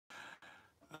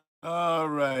All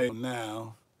right,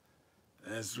 now.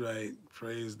 That's right.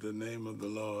 Praise the name of the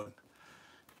Lord.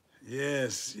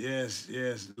 Yes, yes,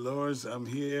 yes. Dolores, I'm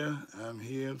here. I'm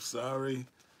here. Sorry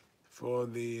for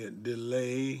the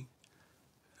delay,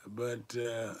 but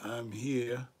I'm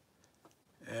here.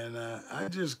 And I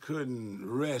just couldn't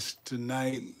rest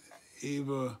tonight.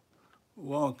 Eva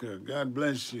Walker, God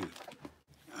bless you.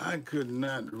 I could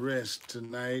not rest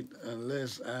tonight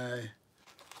unless I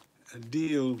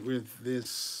deal with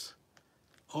this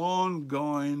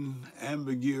ongoing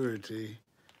ambiguity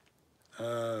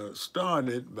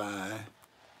started by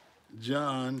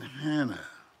John Hannah.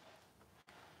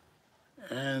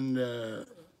 And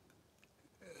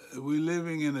we're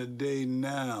living in a day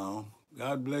now,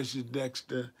 God bless you,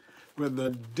 Dexter, where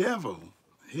the devil,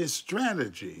 his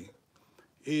strategy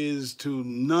is to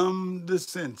numb the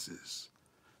senses,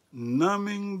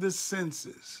 numbing the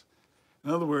senses. In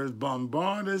other words,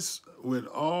 bombard us with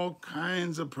all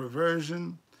kinds of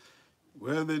perversion,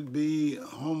 whether it be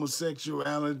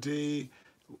homosexuality,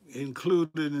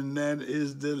 included in that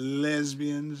is the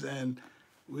lesbians, and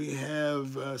we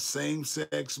have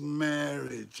same-sex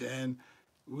marriage, and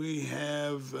we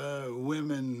have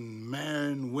women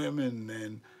marrying women,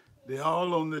 and they're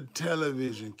all on the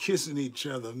television kissing each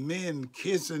other, men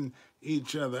kissing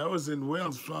each other. I was in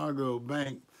Wells Fargo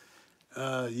Bank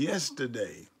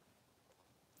yesterday,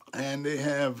 and they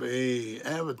have a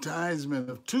advertisement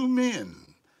of two men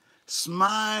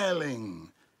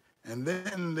smiling, and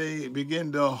then they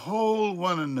begin to hold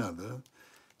one another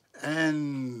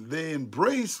and they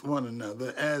embrace one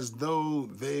another as though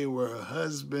they were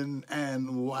husband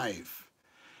and wife.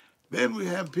 Then we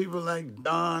have people like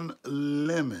Don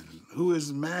Lemon, who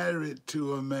is married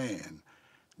to a man.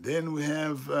 Then we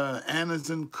have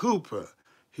Anderson Cooper.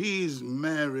 He's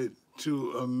married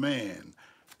to a man.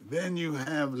 Then you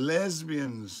have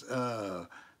lesbians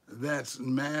that's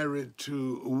married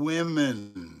to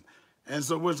women. And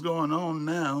so what's going on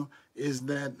now is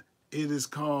that it is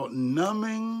called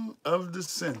numbing of the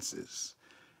senses,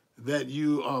 that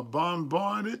you are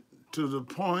bombarded to the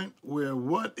point where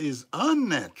what is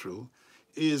unnatural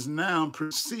is now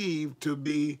perceived to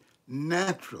be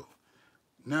natural.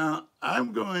 Now,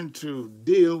 I'm going to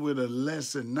deal with a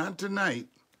lesson, not tonight,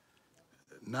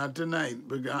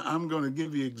 but I'm going to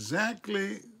give you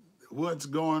exactly what's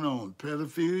going on.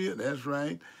 Pedophilia, that's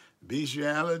right,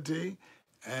 bestiality,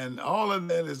 and all of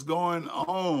that is going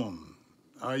on.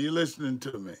 Are you listening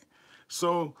to me?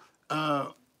 So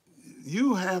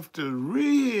you have to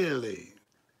really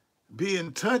be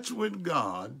in touch with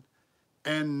God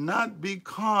and not be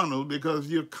carnal, because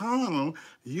if you're carnal,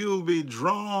 you'll be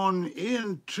drawn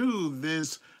into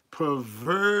this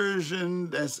perversion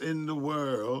that's in the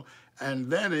world, and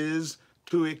that is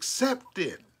to accept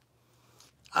it.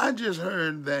 I just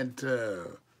heard that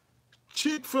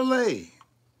Chick-fil-A,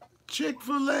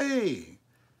 Chick-fil-A,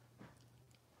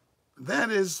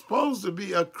 that is supposed to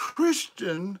be a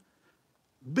Christian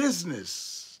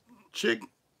business.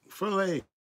 Chick-fil-A.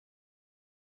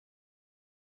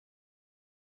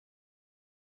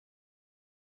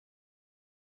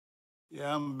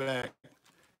 Yeah, I'm back.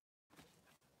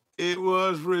 It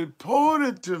was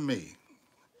reported to me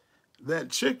that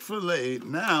Chick-fil-A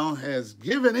now has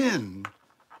given in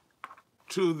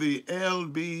to the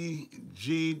LBGTQ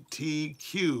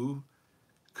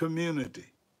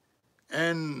community.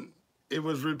 And it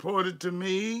was reported to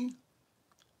me,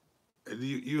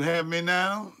 you have me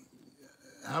now?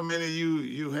 How many of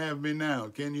you have me now?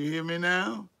 Can you hear me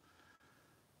now?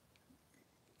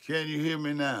 Can you hear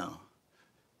me now?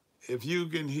 If you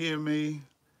can hear me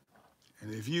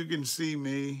and if you can see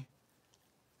me,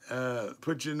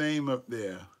 put your name up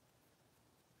there.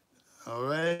 All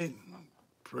right?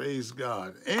 Praise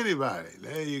God. Anybody,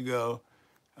 there you go.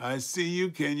 I see you.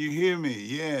 Can you hear me?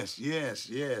 Yes, yes,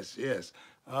 yes, yes.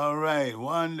 All right,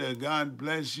 Wanda, God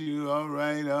bless you. All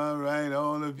right,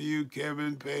 all of you,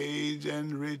 Kevin Page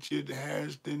and Richard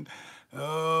Harrison.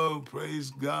 Oh,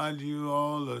 praise God, you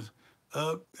all are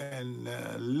up and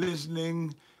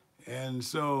listening. And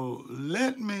so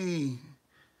let me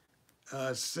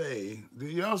say, do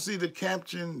y'all see the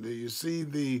caption? Do you see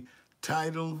the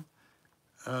title?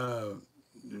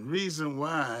 The reason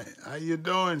why, how you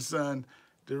doing, son?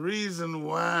 The reason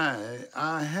why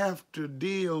I have to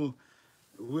deal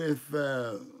with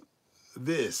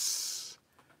this,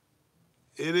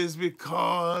 it is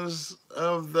because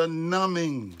of the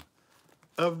numbing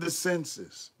of the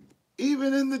senses.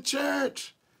 Even in the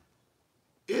church,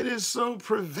 it is so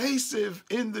pervasive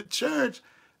in the church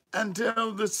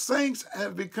until the saints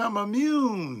have become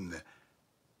immune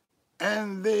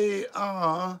and they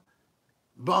are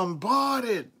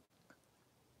bombarded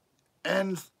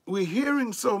And we're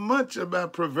hearing so much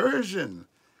about perversion,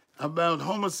 about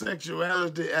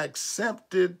homosexuality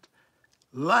accepted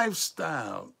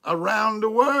lifestyle around the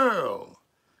world.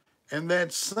 And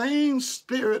that same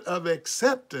spirit of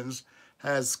acceptance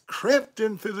has crept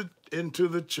into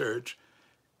the church.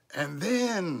 And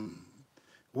then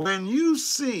when you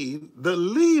see the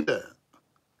leader,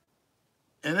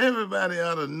 and everybody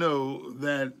ought to know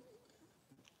that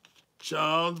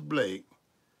Charles Blake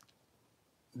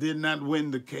did not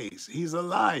win the case. He's a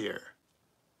liar.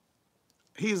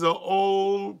 He's an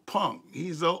old punk.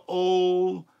 He's an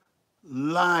old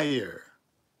liar.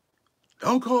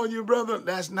 Don't call your brother.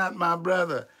 That's not my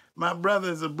brother. My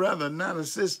brother is a brother, not a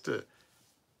sister.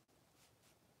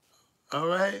 All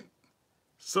right?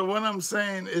 So what I'm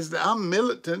saying is that I'm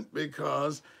militant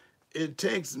because it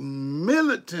takes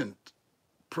militant,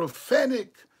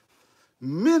 prophetic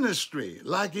ministry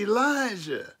like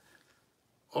Elijah,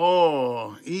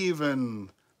 or even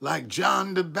like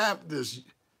John the Baptist.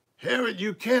 Herod,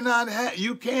 you can't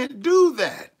do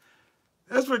that.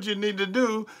 That's what you need to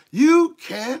do. You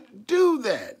can't do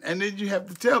that. And then you have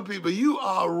to tell people you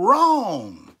are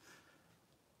wrong.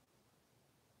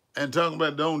 And talking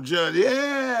about don't judge.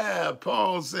 Yeah,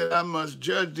 Paul said I must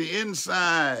judge the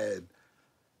inside.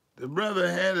 The brother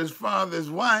had his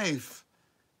father's wife,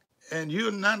 and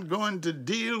you're not going to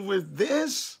deal with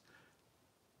this?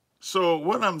 So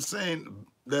what I'm saying,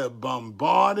 the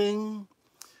bombarding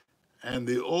and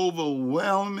the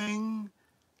overwhelming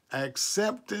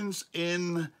acceptance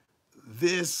in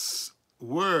this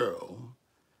world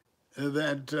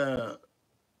that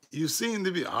you seem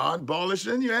to be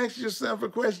hardballish, and you ask yourself a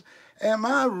question, am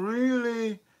I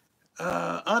really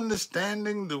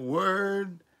understanding the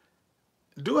word?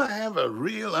 Do I have a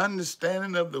real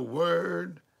understanding of the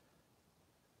word?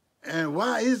 And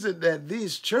why is it that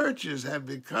these churches have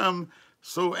become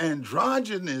so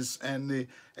androgynous and they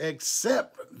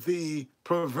accept the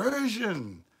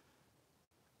perversion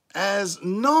as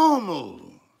normal?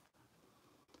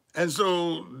 And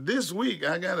so this week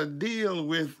I got to deal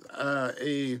with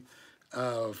a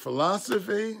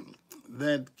philosophy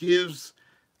that gives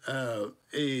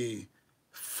a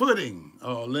footing,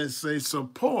 or let's say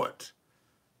support,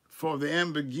 for the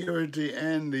ambiguity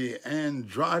and the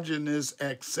androgynous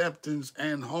acceptance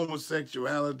and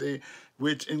homosexuality,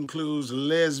 which includes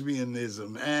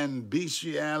lesbianism and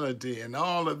bestiality and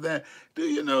all of that. Do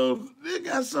you know, they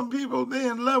got some people,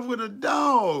 they're in love with a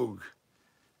dog.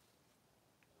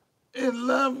 In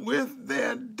love with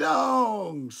their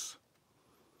dogs.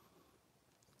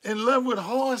 In love with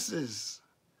horses.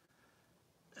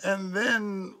 And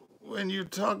then when you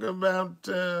talk about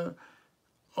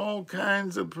all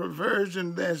kinds of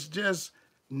perversion that's just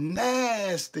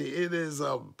nasty. It is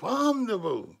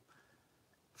abominable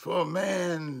for a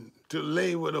man to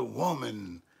lay with a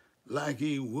woman like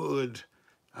he would,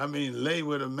 lay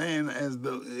with a man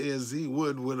as he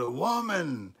would with a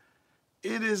woman.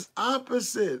 It is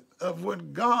opposite of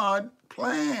what God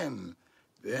planned.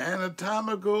 The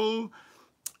anatomical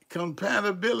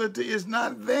compatibility is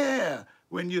not there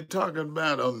when you're talking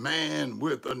about a man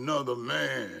with another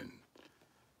man.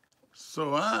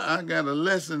 So I got a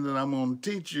lesson that I'm going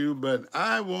to teach you, but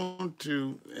I want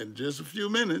to, in just a few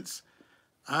minutes,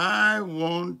 I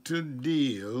want to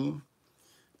deal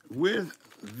with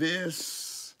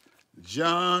this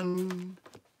John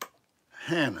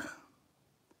Hannah.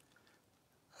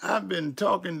 I've been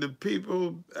talking to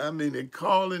people, they're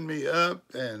calling me up,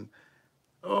 and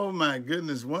oh my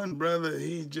goodness, one brother,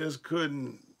 he just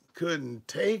couldn't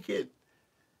take it.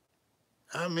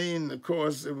 Of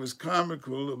course, it was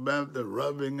comical about the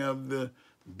rubbing of the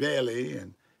belly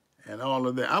and all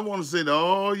of that. I want to say to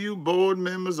all you board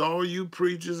members, all you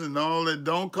preachers and all that,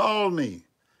 don't call me,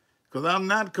 because I'm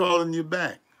not calling you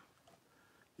back.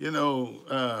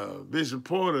 Bishop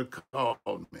Porter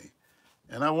called me,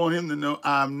 and I want him to know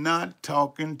I'm not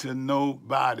talking to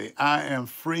nobody. I am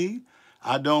free.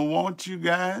 I don't want you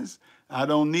guys. I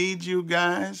don't need you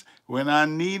guys. When I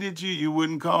needed you, you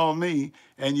wouldn't call me,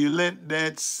 and you let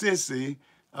that sissy,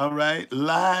 all right,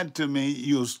 lie to me.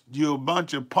 You're a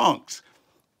bunch of punks.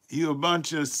 You're a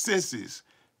bunch of sissies,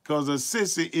 because a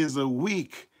sissy is a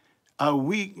weak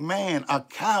man. A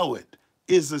coward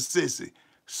is a sissy.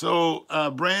 So,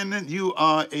 Brandon, you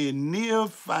are a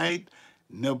neophyte,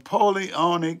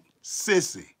 Napoleonic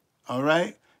sissy, all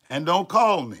right? And don't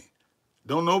call me.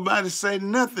 Don't nobody say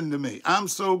nothing to me. I'm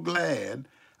so glad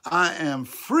I am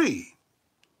free.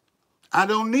 I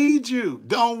don't need you,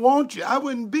 don't want you. I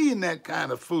wouldn't be in that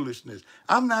kind of foolishness.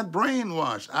 I'm not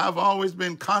brainwashed. I've always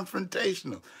been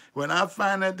confrontational. When I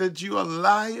find out that you're a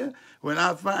liar, when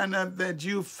I find out that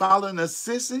you following a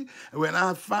sissy, when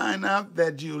I find out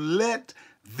that you let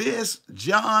this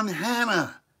John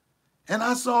Hannah, and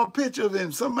I saw a picture of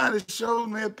him. Somebody showed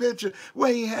me a picture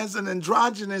where he has an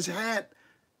androgynous hat,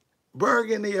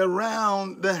 burgundy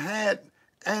around the hat,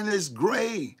 and it's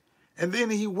gray. And then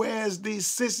he wears these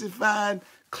sissified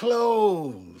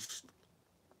clothes.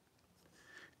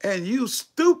 And you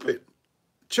stupid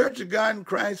Church of God in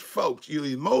Christ folks, you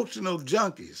emotional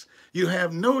junkies, you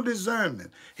have no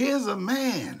discernment. Here's a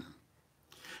man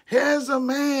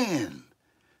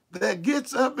that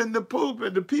gets up in the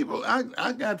pulpit. The people,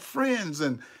 I got friends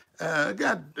and I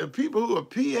got people who are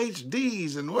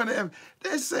PhDs and whatever.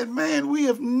 They said, man, we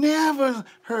have never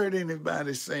heard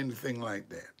anybody say anything like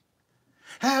that.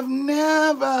 Have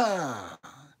never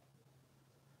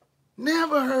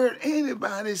heard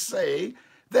anybody say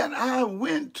that I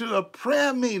went to a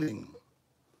prayer meeting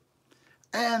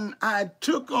and I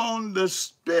took on the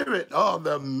spirit or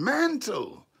the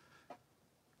mantle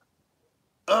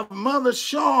of Mother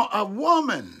Shaw, a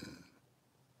woman.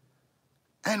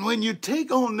 And when you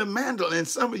take on the mantle, and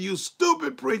some of you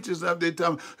stupid preachers up there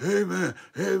talking, hey man,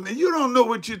 you don't know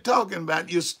what you're talking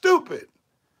about, you're stupid.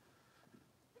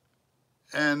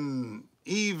 And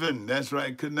even, that's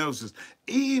right, kenosis,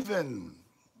 even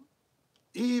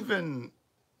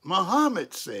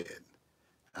Muhammad said,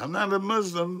 I'm not a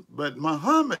Muslim, but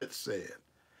Muhammad said,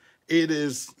 it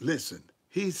is, listen,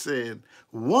 he said,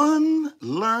 one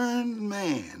learned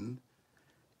man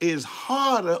is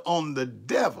harder on the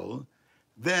devil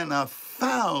than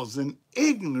 1,000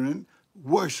 ignorant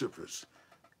worshipers.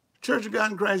 Church of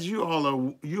God in Christ, you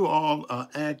all are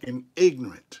acting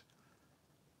ignorant.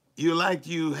 You like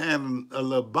you having a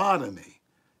lobotomy.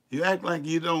 You act like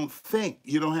you don't think.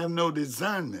 You don't have no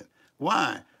discernment.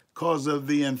 Why? Because of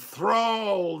the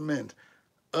enthrallment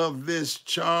of this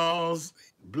Charles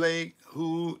Blake,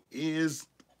 who is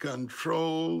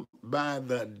controlled by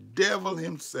the devil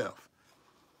himself.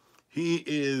 He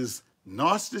is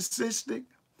narcissistic,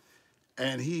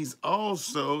 and he's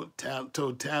also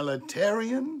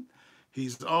totalitarian.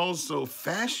 He's also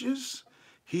fascist.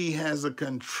 He has a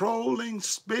controlling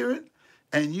spirit,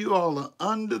 and you all are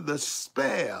under the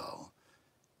spell.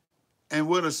 And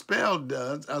what a spell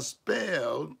does, a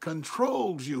spell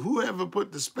controls you, whoever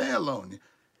put the spell on you.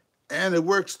 And it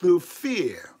works through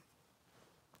fear.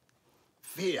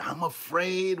 Fear. I'm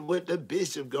afraid what the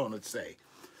bishop gonna say.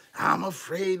 I'm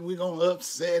afraid we're gonna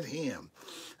upset him.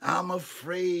 I'm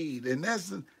afraid. And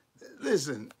that's,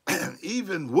 listen,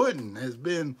 even Wooden has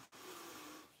been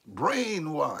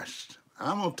brainwashed.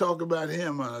 I'm going to talk about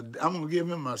him. I'm going to give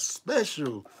him a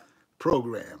special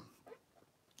program.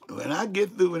 When I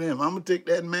get through with him, I'm going to take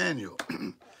that manual.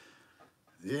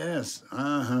 Yes,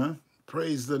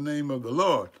 praise the name of the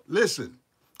Lord. Listen,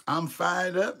 I'm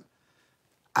fired up.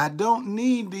 I don't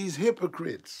need these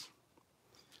hypocrites.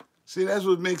 See, that's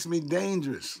what makes me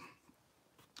dangerous.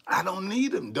 I don't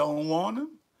need them, don't want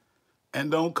them, and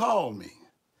don't call me.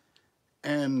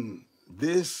 And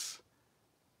this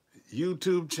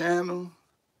YouTube channel,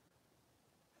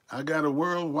 I got a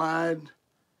worldwide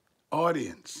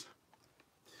audience.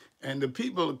 And the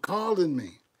people are calling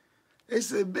me. They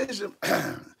said, Bishop,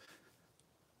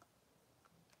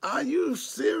 are you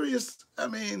serious? I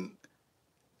mean,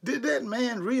 did that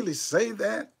man really say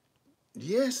that?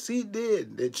 Yes, he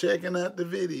did. They're checking out the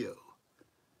video.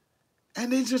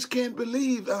 And they just can't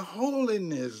believe the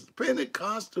holiness.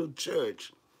 Pentecostal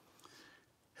church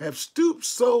have stooped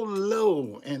so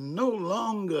low and no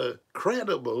longer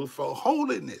credible for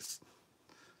holiness,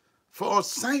 for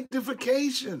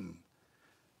sanctification.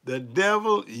 The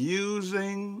devil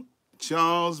using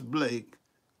Charles Blake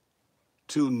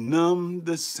to numb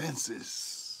the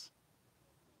senses,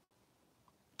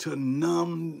 to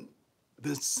numb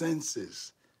the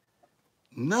senses.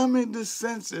 Numbing the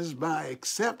senses by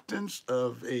acceptance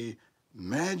of a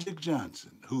Magic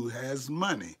Johnson who has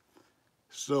money.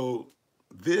 So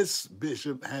this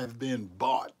bishop has been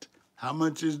bought. How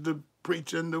much is the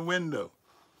preacher in the window?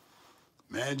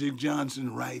 Magic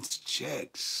Johnson writes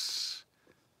checks.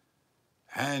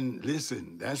 And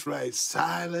listen, that's right,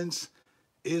 silence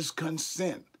is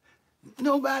consent.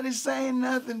 Nobody's saying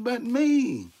nothing but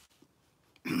me.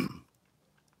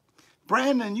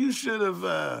 Brandon, you should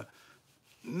have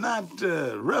not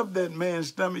rubbed that man's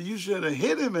stomach. You should have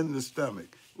hit him in the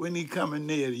stomach when he coming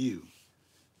near you.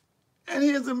 And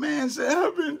here's a man say,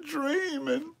 I've been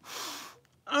dreaming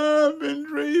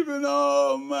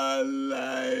all my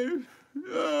life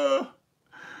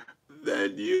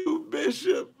that you,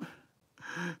 Bishop,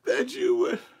 that you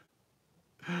would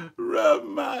rub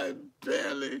my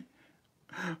belly.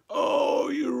 Oh,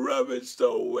 you rub it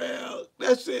so well.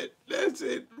 That's it. That's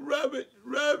it. Rub it.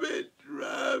 Rub it.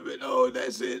 Rub it. Oh,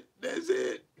 that's it. That's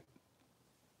it.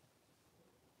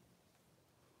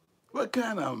 What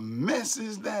kind of mess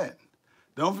is that?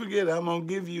 Don't forget, I'm going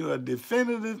to give you a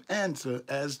definitive answer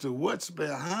as to what's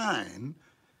behind,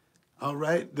 all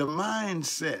right, the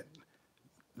mindset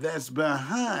that's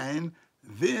behind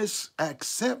this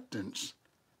acceptance.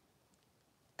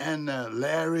 And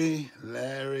Larry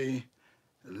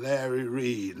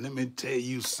Reed, let me tell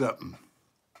you something.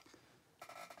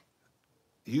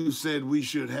 You said we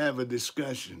should have a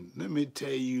discussion. Let me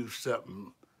tell you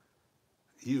something,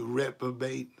 you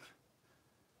reprobate.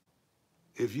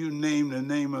 If you name the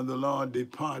name of the Lord,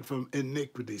 depart from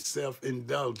iniquity,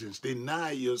 self-indulgence,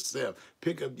 deny yourself,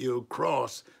 pick up your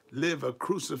cross, live a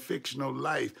crucifixional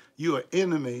life. You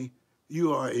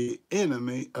are an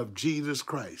enemy of Jesus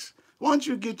Christ. Once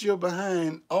you get your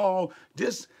behind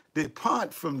just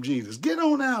depart from Jesus. Get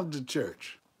on out of the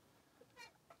church.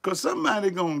 Because somebody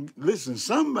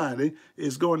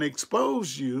is going to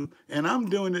expose you, and I'm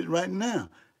doing it right now.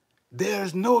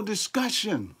 There's no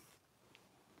discussion.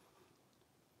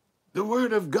 The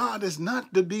word of God is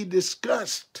not to be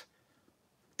discussed.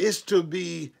 It's to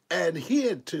be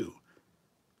adhered to.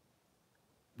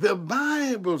 The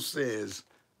Bible says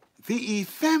the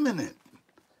effeminate.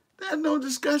 There's no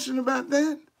discussion about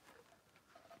that.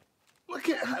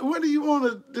 What do you want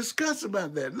to discuss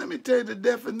about that? Let me tell you the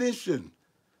definition.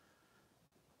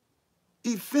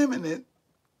 Effeminate,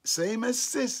 same as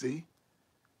sissy,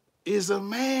 is a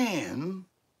man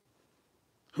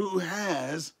who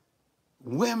has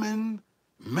women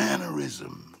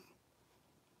mannerism.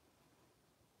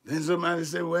 Then somebody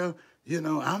said, well,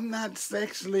 I'm not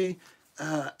sexually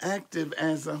active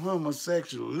as a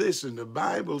homosexual. Listen, the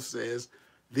Bible says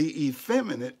the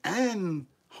effeminate and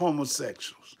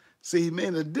homosexuals. See, he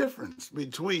made a difference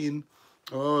between,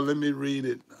 let me read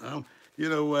it. You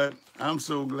know what? I'm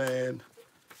so glad.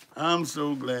 I'm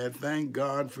so glad. Thank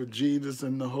God for Jesus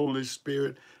and the Holy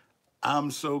Spirit.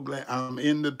 I'm so glad I'm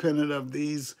independent of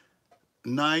these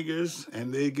niggers,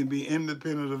 and they can be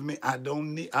independent of me.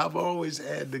 I've always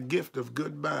had the gift of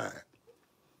goodbye.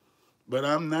 But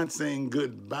I'm not saying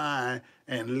goodbye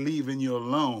and leaving you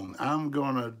alone. I'm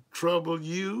going to trouble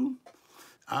you.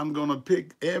 I'm going to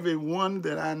pick everyone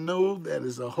that I know that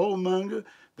is a whoremonger,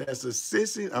 that's a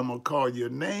sissy. I'm going to call your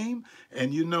name.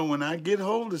 And when I get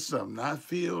hold of something, I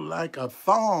feel like a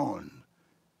thorn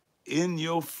in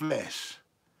your flesh.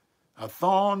 A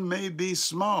thorn may be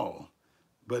small,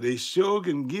 but it sure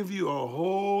can give you a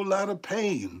whole lot of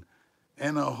pain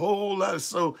and a whole lot.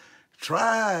 So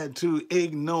try to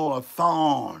ignore a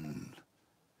thorn.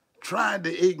 Try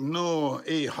to ignore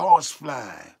a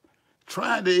horsefly.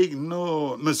 Try to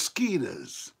ignore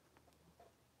mosquitoes.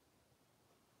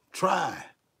 Try.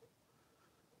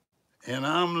 And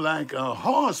I'm like a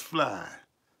horsefly.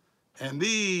 And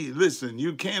listen,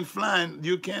 you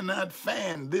cannot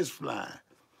fan this fly.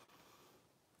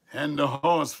 And the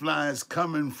horsefly is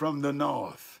coming from the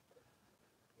north.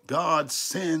 God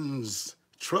sends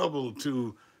trouble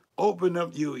to open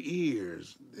up your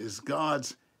ears. It's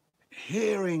God's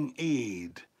hearing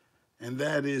aid, and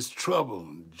that is trouble.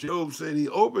 Job said he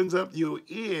opens up your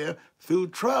ear through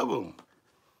trouble.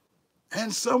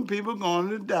 And some people are going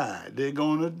to die. They're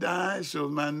going to die. So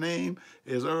my name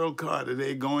is Earl Carter.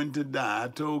 They're going to die. I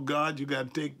told God, you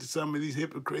got to take some of these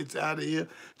hypocrites out of here,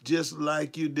 just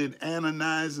like you did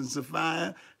Ananias and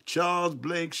Sapphira. Charles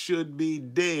Blake should be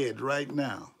dead right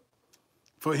now.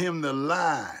 For him to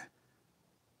lie,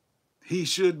 he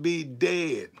should be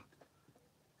dead.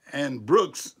 And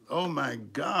Brooks, oh my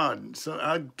God. So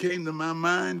I came to my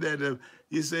mind that if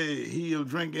you say he'll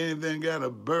drink anything got a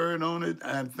bird on it,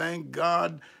 I thank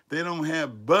God they don't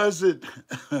have Buzz It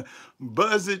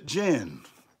gin.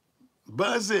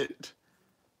 Buzz It.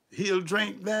 He'll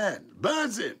drink that.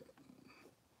 Buzz It.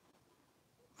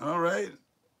 All right.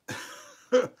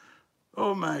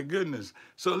 Oh my goodness.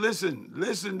 So listen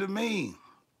to me.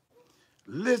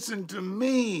 Listen to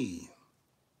me.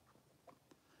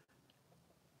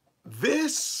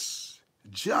 This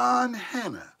John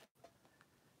Hannah,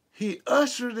 he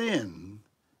ushered in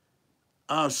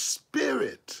a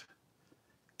spirit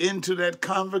into that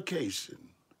convocation.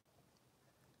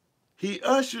 He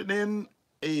ushered in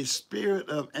a spirit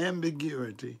of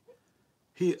ambiguity.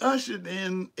 He ushered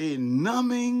in a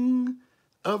numbing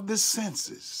of the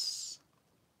senses.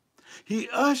 He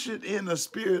ushered in a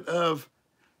spirit of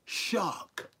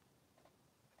shock.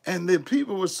 And the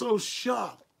people were so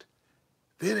shocked,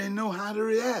 they didn't know how to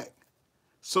react.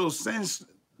 So since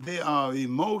they are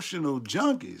emotional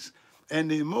junkies, and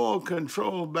they're more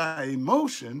controlled by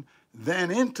emotion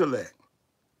than intellect.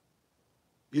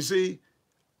 You see,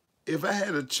 if I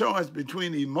had a choice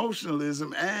between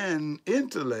emotionalism and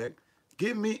intellect,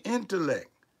 give me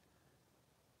intellect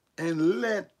and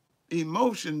let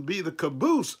emotion be the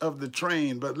caboose of the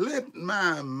train, but let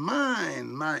my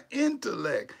mind, my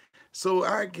intellect, so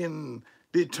I can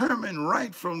determine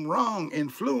right from wrong,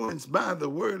 influenced by the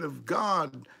word of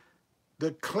God,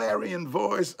 the clarion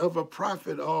voice of a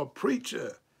prophet or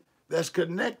preacher that's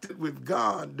connected with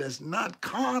God, that's not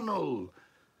carnal,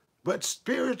 but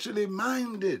spiritually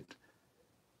minded.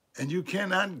 And you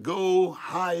cannot go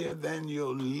higher than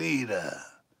your leader.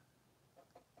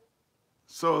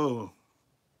 So,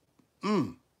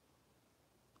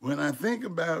 when I think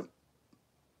about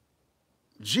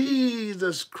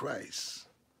Jesus Christ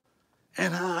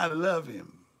and how I love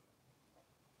him,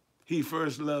 he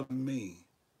first loved me.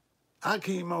 I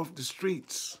came off the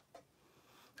streets.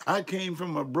 I came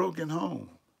from a broken home.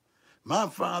 My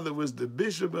father was the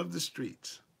bishop of the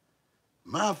streets.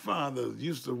 My father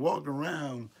used to walk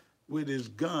around with his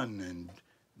gun and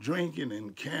drinking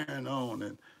and carrying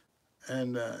on,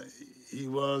 and he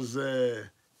was a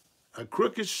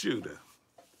crooked shooter,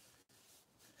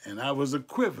 and I was a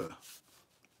quiver.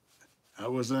 I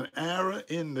was an arrow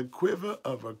in the quiver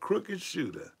of a crooked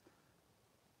shooter.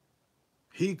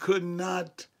 He could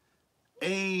not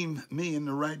aim me in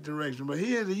the right direction. But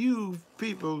here you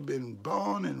people been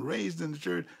born and raised in the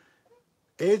church,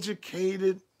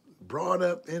 educated, brought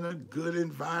up in a good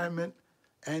environment,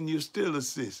 and you're still a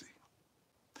sissy.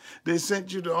 They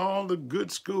sent you to all the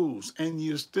good schools, and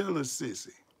you're still a sissy.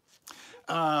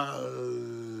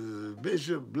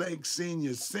 Bishop Blake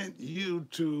Sr. sent you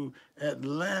to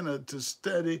Atlanta to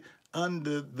study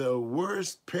under the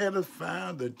worst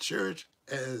pedophile the church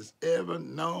has ever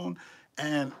known.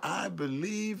 And I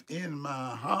believe in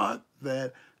my heart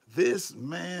that this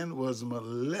man was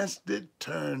molested,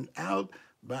 turned out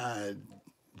by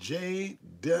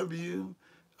J.W.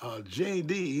 or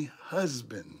J.D.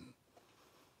 husband.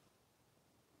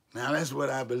 Now, that's what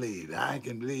I believe. I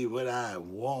can believe what I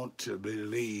want to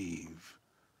believe.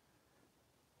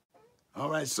 All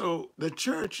right, so the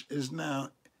church is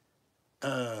now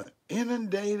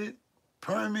inundated,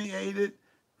 permeated,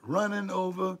 running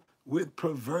over with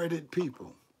perverted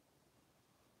people.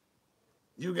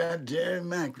 You got Jerry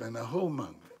Macklin, a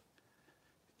homemonger.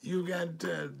 You got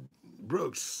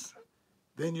Brooks.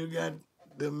 Then you got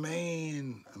the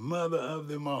main mother of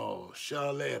them all,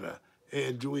 Charlotta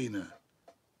Edwina,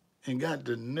 and got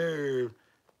the nerve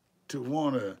to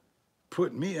want to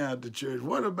put me out the church.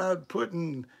 What about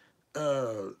putting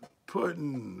William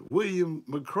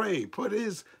McCrae, put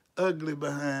his ugly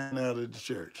behind out of the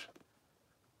church?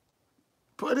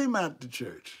 Put him out the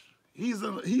church. He's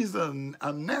an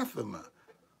anathema.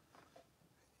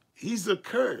 He's a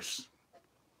curse.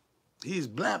 He's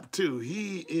blap too.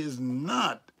 He is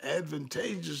not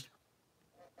advantageous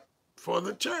for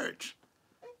the church.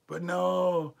 But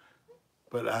no,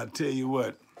 but I tell you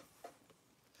what,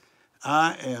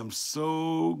 I am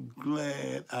so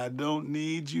glad I don't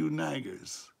need you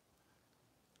niggers.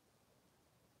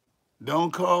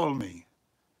 Don't call me.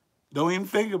 Don't even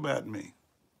think about me.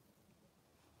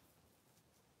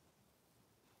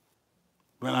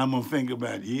 But I'm going to think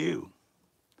about you,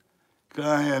 because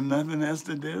I have nothing else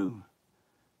to do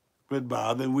but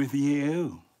bother with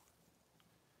you.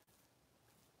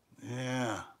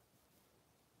 Yeah.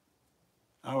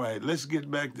 All right, let's get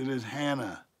back to this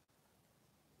Hannah.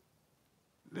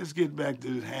 Let's get back to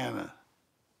this Hannah.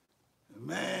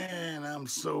 Man, I'm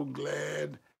so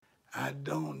glad I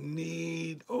don't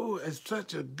need, it's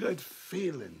such a good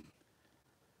feeling.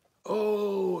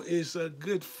 Oh, it's a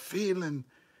good feeling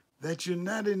that you're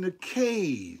not in a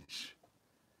cage,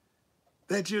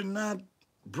 that you're not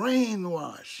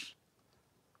brainwashed.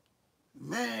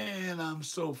 Man, I'm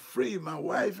so free. My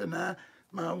wife,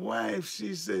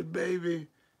 she said, baby,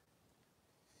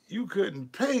 you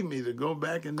couldn't pay me to go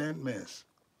back in that mess.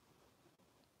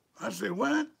 I said,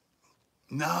 what?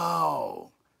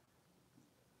 No.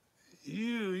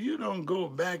 You don't go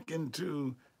back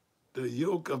into the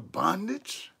yoke of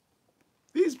bondage.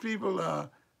 These people are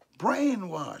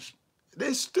brainwashed.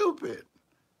 They're stupid.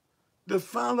 To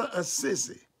follow a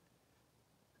sissy.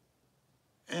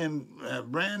 And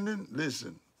Brandon,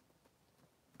 listen,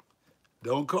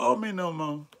 don't call me no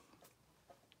more.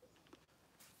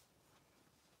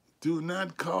 Do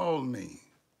not call me.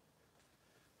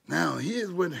 Now,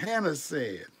 here's what Hannah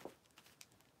said.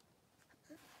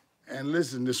 And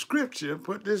listen, the scripture,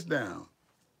 put this down.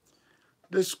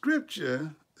 The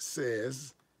scripture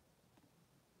says,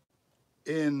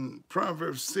 in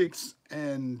Proverbs 6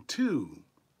 and 2.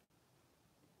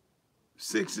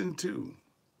 6 and 2.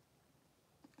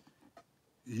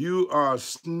 You are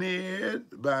snared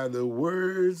by the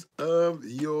words of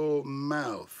your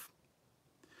mouth.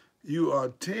 You are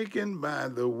taken by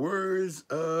the words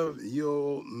of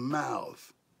your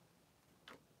mouth.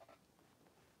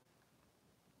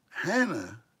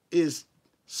 Hannah is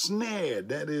snared.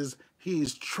 That is,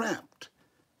 he's trapped.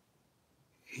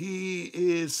 He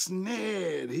is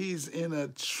snared. He's in a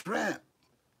trap.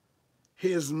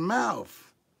 His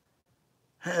mouth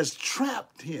has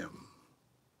trapped him.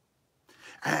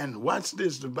 And watch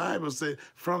this, the Bible says,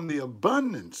 from the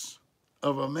abundance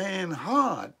of a man's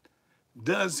heart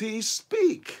does he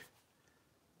speak.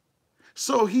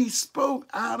 So he spoke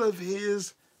out of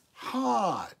his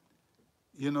heart.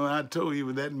 You know, I told you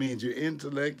what that means: your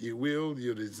intellect, your will,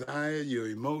 your desire, your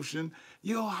emotion,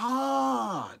 your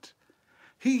heart.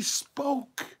 He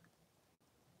spoke.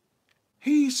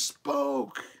 He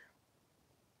spoke.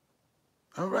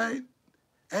 All right?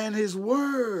 And his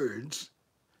words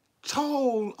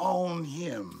told on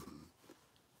him.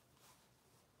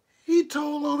 He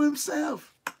told on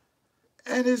himself.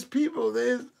 And his people,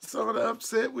 they're sort of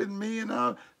upset with me and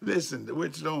all. Listen,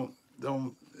 which don't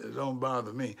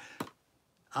bother me.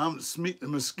 The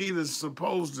mosquitoes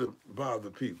supposed to bother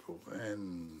people,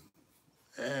 and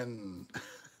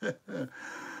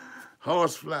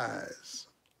horse flies,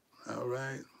 all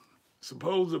right,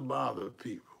 supposed to bother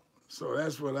people. So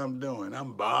that's what I'm doing.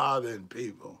 I'm bothering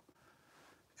people,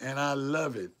 and I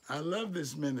love it. I love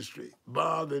this ministry,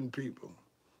 bothering people,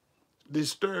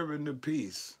 disturbing the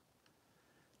peace.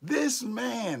 This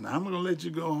man, I'm going to let you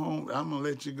go home. I'm going to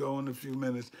let you go in a few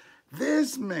minutes.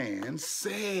 This man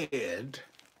said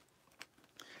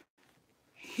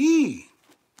he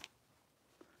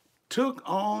took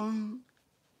on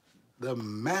the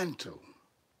mantle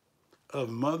of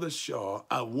Mother Shaw,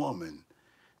 a woman.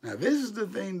 Now, this is the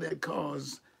thing that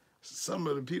caused some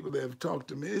of the people that have talked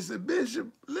to me. They said,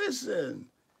 Bishop, listen.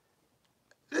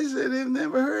 They said they've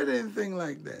never heard anything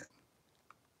like that.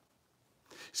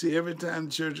 See, every time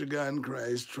the Church of God in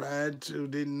Christ tried to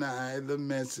deny the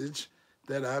message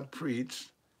that I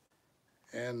preached,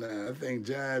 and I think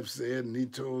Jive said, and he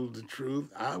told the truth,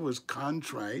 I was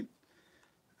contrite.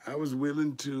 I was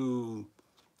willing to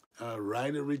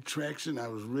write a retraction. I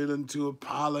was willing to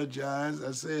apologize.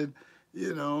 I said,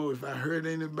 you know, if I hurt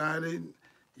anybody,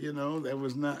 you know, that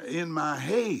was not in my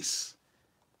haste.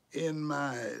 In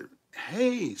my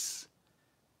haste.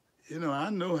 You know, I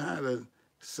know how to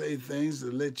say things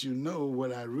to let you know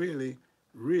what I really,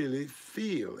 really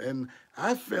feel. And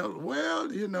I felt,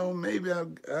 well, you know, maybe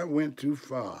I went too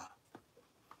far.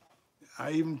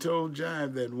 I even told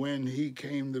Jive that when he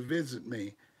came to visit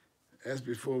me, that's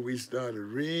before we started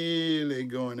really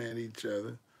going at each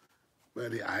other.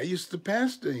 But I used to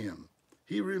pastor him.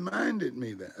 He reminded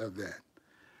me of that.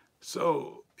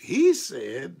 So he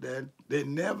said that they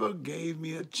never gave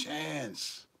me a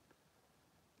chance.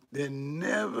 They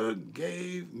never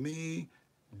gave me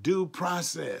due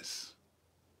process.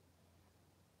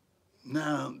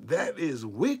 Now, that is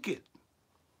wicked.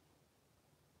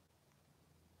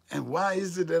 And why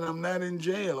is it that I'm not in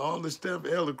jail? All the stuff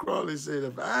Elder Crawley said,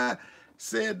 if I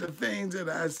said the things that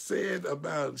I said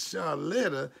about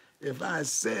Charlotta, if I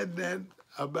said that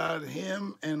about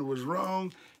him and was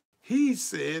wrong, he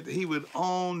said he would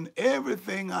own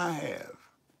everything I have.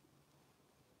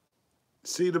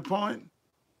 See the point?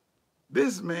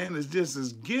 This man is just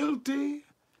as guilty.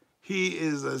 He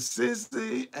is a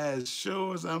sissy as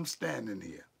sure as I'm standing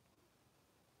here.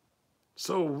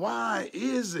 So why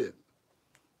is it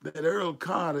that Earl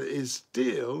Carter is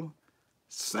still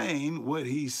saying what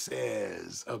he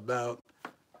says about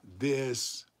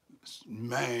this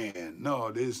man,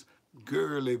 no, this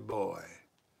girly boy?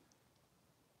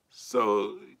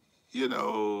 So, you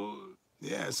know,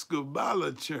 yeah,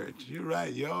 Scubala Church, you're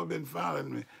right, y'all been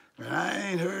following me, and I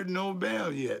ain't heard no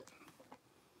bell yet.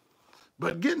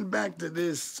 But getting back to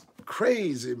this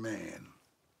crazy man,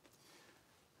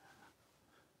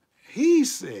 he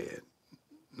said,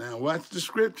 now watch the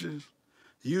scriptures,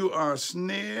 you are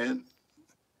snared.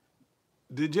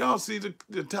 Did y'all see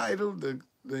the title,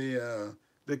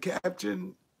 the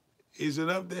caption? Is it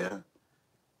up there?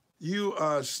 You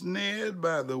are snared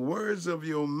by the words of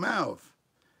your mouth.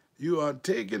 You are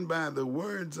taken by the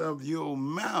words of your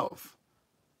mouth.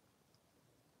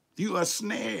 You are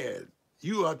snared.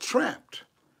 You are trapped.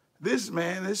 This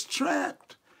man is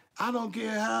trapped. I don't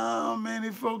care how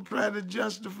many folk try to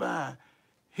justify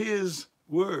his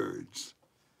words.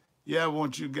 Yeah, I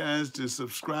want you guys to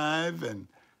subscribe, and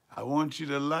I want you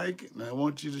to like, and I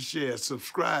want you to share.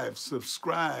 Subscribe.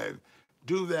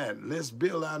 do that. Let's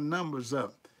build our numbers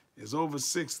up. It's over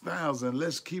 6,000.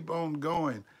 Let's keep on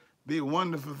going. Be a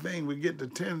wonderful thing. We get to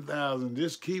 10,000.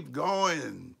 Just keep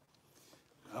going.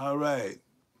 All right.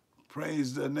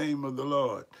 Praise the name of the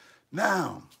Lord.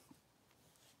 Now,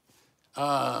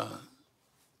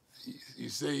 you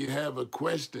say you have a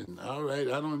question. All right.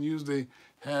 I don't usually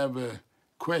have a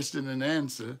question and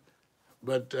answer,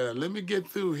 but let me get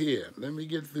through here.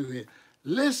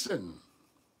 Listen.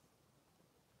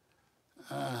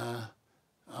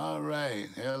 All right.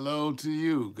 Hello to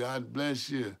you. God bless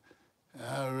you.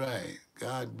 All right.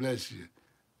 God bless you.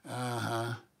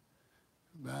 Bye,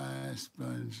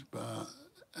 SpongeBob.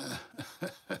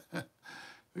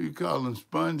 You call him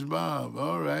SpongeBob.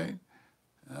 All right.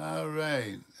 All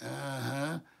right.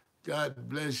 God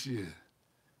bless you.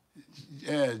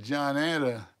 Yeah, John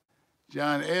Etta,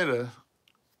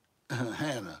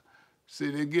 Hannah.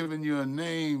 See, they're giving you a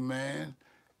name, man.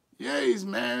 Yeah, he's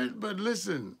married, but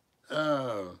listen,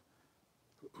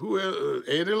 who else?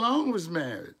 Eddie Long was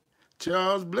married.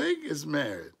 Charles Blake is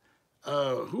married.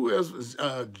 Who else was?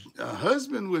 A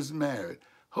husband was married.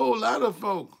 Whole lot of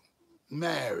folk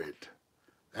married.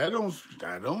 That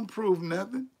don't prove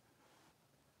nothing.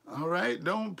 All right,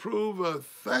 don't prove a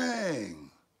thing.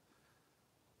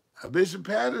 Bishop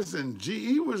Patterson,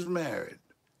 G.E. was married.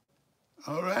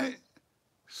 All right,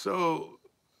 so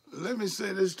let me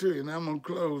say this to you, and I'm gonna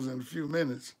close in a few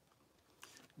minutes.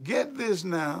 Get this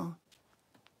now.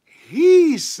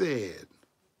 He said,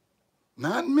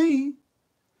 not me,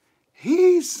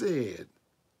 he said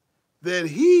that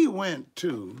he went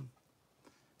to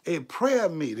a prayer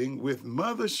meeting with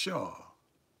Mother Shaw,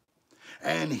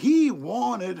 and he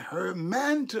wanted her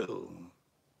mantle.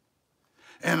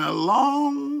 And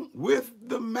along with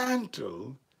the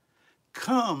mantle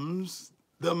comes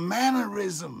the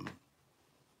mannerism.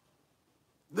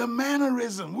 The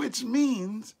mannerism, which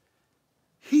means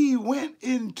he went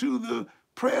into the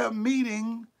prayer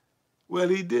meeting. Well,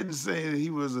 he didn't say that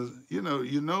he was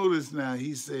you notice now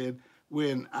he said,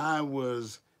 when I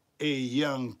was a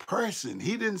young person.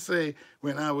 He didn't say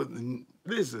when I was,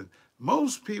 listen,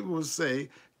 most people say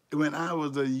when I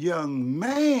was a young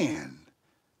man.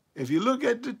 If you look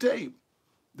at the tape,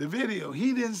 the video,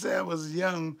 he didn't say I was a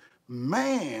young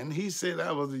man. He said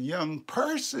I was a young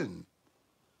person.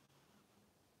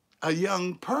 A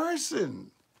young person.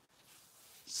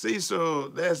 See, so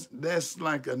that's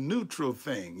like a neutral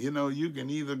thing. You know, you can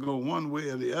either go one way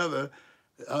or the other.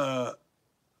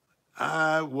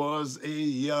 I was a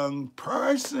young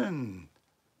person.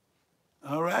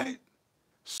 All right?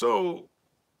 So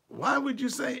why would you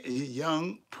say a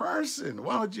young person?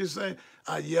 Why would you say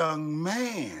a young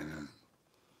man?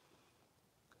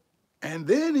 And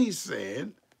then he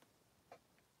said,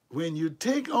 when you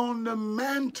take on the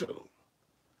mantle,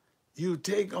 you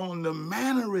take on the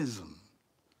mannerism.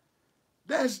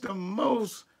 That's the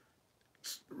most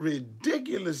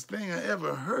ridiculous thing I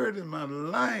ever heard in my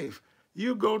life.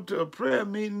 You go to a prayer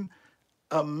meeting,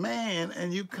 a man,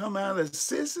 and you come out a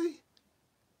sissy?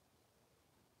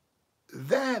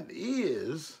 That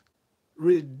is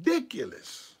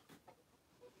ridiculous.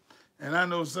 And I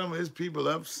know some of his people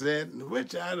upset,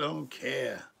 which I don't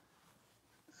care.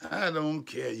 I don't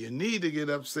care. You need to get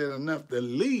upset enough to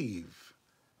leave.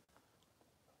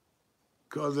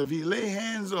 Because if he lay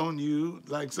hands on you,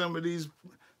 like some of these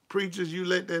preachers, you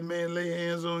let that man lay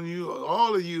hands on you,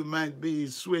 all of you might be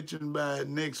switching by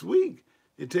next week.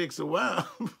 It takes a while.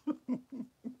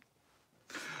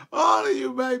 All of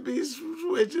you might be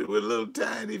switching with little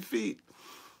tiny feet.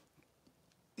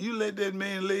 You let that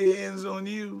man lay hands on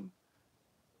you,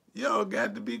 y'all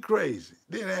got to be crazy.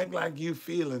 Then act like you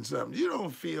feeling something. You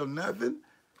don't feel nothing.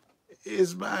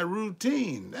 It's by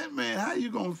routine. That man, how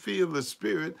you gonna feel the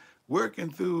Spirit working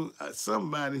through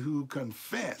somebody who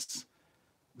confessed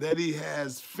that he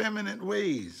has feminine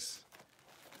ways?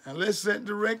 And let's set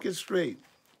the record straight.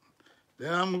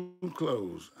 Then I'm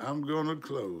gonna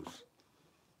close.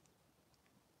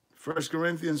 1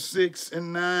 Corinthians 6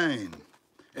 and 9.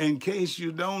 In case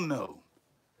you don't know,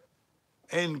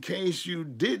 in case you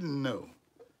didn't know,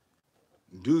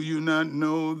 do you not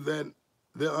know that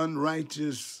the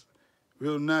unrighteous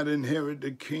will not inherit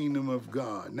the kingdom of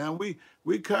God? Now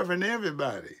we covering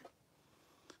everybody.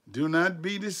 Do not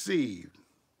be deceived.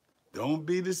 Don't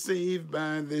be deceived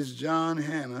by this John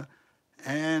Hannah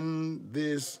and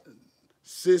this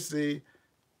sissy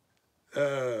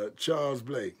Charles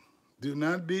Blake. Do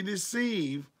not be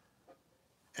deceived.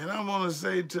 And I want to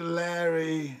say to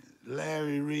Larry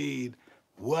Reed,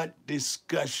 what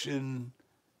discussion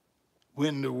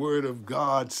when the Word of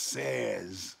God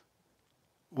says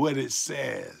what it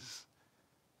says?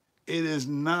 It is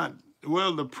not,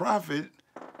 well, the prophet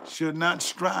should not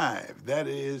strive. That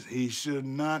is, he should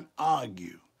not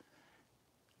argue.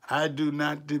 I do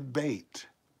not debate.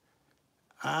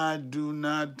 I do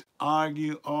not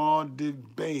argue or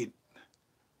debate.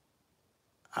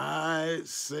 I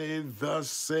say, thus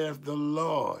saith the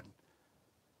Lord.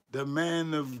 The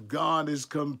man of God is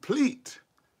complete.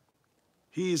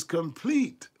 He's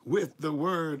complete with the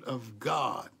word of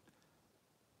God.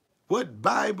 What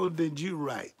Bible did you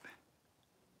write?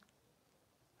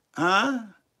 Huh?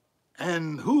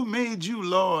 And who made you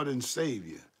Lord and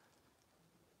Savior?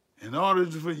 In order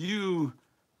for you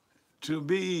to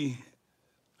be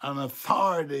an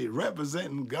authority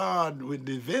representing God with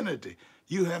divinity,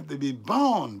 you have to be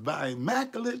born by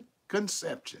immaculate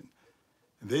conception.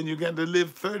 And then you got to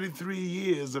live 33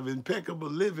 years of impeccable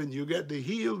living. You got to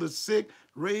heal the sick,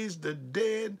 raise the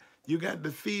dead. You got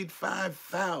to feed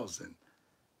 5,000.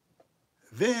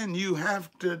 Then you have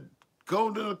to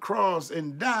go to the cross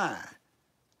and die.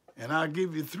 And I'll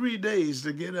give you 3 days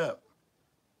to get up.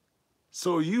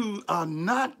 So you are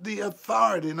not the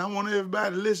authority. And I want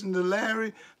everybody to listen to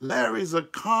Larry. Larry's a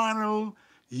carnal,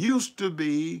 used to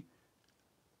be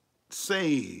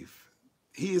saved.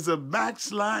 He is a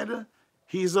backslider.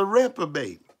 He's a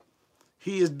reprobate.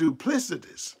 He is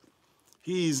duplicitous.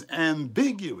 He's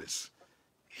ambiguous.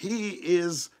 He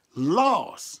is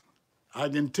lost. I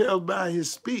can tell by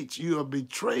his speech. You are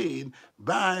betrayed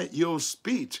by your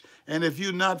speech. And if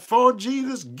you're not for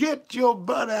Jesus, get your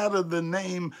butt out of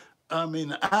the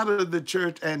out of the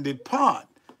church and depart.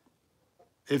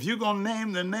 If you're going to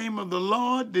name the name of the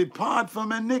Lord, depart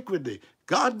from iniquity.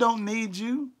 God don't need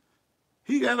you.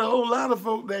 He got a whole lot of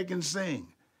folk that can sing.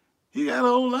 He got a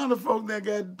whole lot of folk that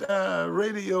got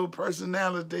radio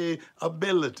personality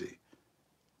ability.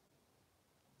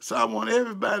 So I want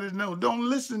everybody to know, don't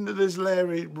listen to this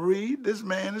Larry Reed. This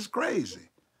man is crazy.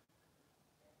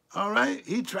 All right?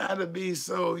 He tried to be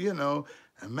so,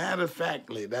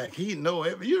 matter-of-factly, like he know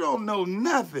everything. You don't know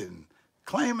nothing,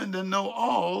 claiming to know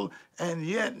all and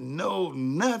yet know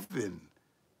nothing.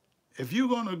 If you're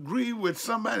going to agree with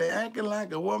somebody acting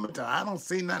like a woman, I don't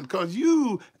see nothing, because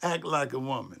you act like a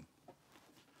woman.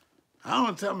 I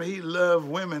don't tell me he loves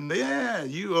women. Yeah,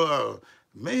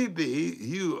 maybe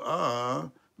you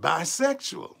are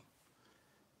bisexual.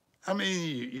 I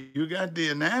mean, you got the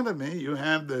anatomy, you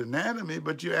have the anatomy,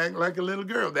 but you act like a little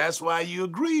girl. That's why you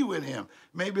agree with him.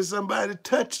 Maybe somebody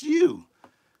touched you.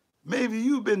 Maybe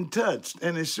you've been touched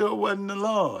and it sure wasn't the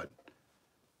Lord.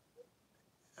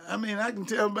 I mean, I can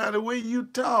tell by the way you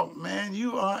talk, man,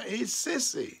 you are a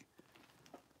sissy.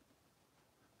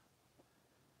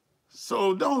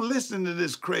 So don't listen to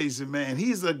this crazy man.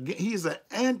 He's an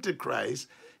antichrist.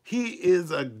 He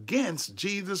is against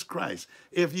Jesus Christ.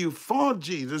 If you for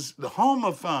Jesus, the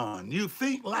homophone, you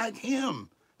think like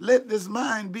him. Let this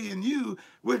mind be in you,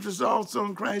 which was also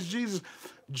in Christ Jesus.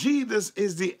 Jesus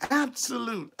is the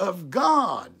absolute of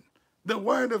God. The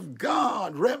word of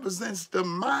God represents the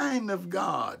mind of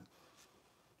God.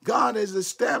 God has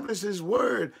established his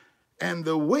word, and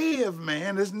the way of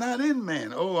man is not in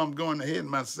man. Oh, I'm going ahead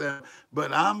myself,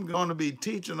 but I'm going to be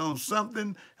teaching on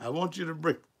something. I want you to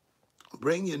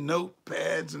bring your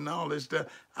notepads and all this stuff.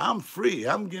 I'm free.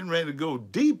 I'm getting ready to go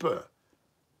deeper.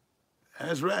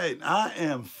 That's right. I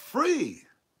am free.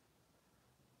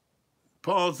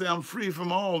 Paul said, I'm free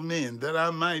from all men, that I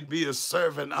might be a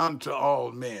servant unto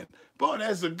all men. Boy,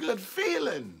 that's a good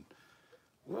feeling.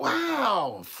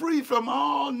 Wow. Free from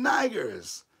all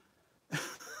niggers.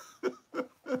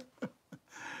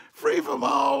 Free from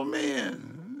all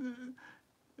men.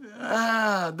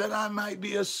 That I might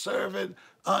be a servant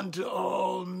unto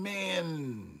all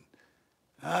men.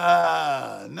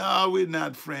 No, we're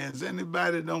not friends.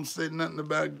 Anybody don't say nothing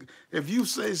about, if you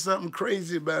say something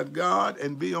crazy about God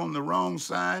and be on the wrong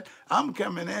side, I'm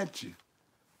coming at you.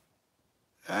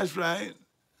 That's right.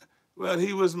 Well,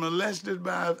 he was molested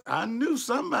by, I knew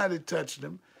somebody touched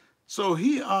him. So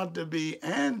he ought to be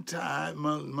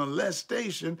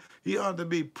anti-molestation. He ought to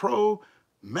be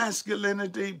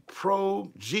pro-masculinity,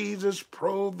 pro-Jesus,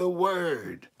 pro-the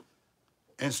word.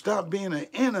 And stop being an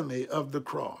enemy of the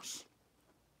cross.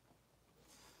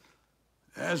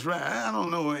 That's right. I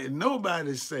don't know.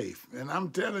 Nobody's safe. And I'm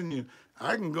telling you,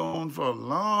 I can go on for a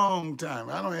long time.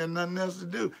 I don't have nothing else to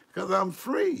do because I'm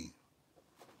free.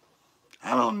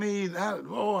 I don't need,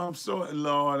 I'm so,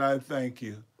 Lord, I thank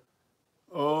you.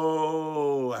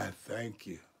 Oh, I thank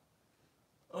you.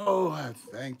 Oh, I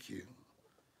thank you.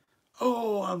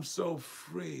 Oh, I'm so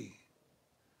free.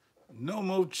 No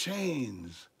more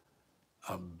chains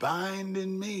are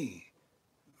binding me.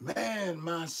 Man,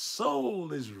 my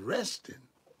soul is resting.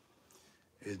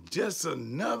 It's just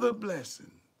another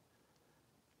blessing.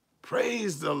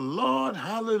 Praise the Lord,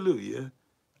 hallelujah,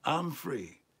 I'm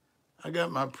free. I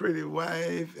got my pretty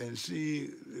wife, and she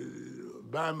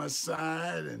by my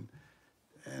side, and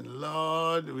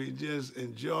Lord, we just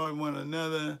enjoy one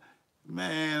another.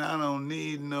 Man, I don't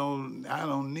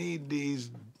need these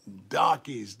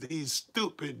darkies, these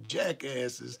stupid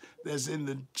jackasses that's in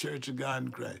the Church of God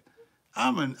in Christ.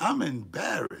 I'm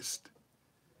embarrassed.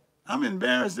 I'm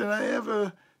embarrassed that I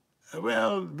ever,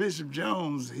 well, Bishop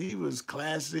Jones, he was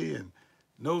classy and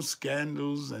no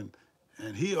scandals, and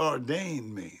he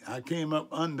ordained me. I came up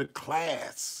under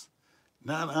class,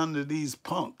 not under these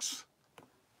punks.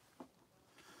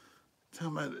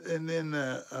 And then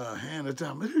Hannah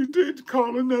told me, he did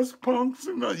calling us punks.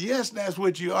 And yes, that's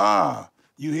what you are.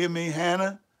 You hear me,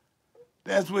 Hannah?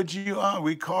 That's what you are.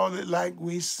 We call it like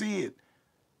we see it.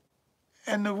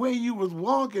 And the way you was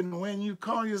walking when you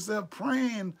call yourself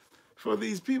praying for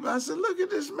these people, I said, look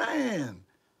at this man.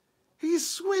 He's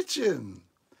switching,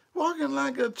 walking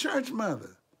like a church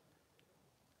mother.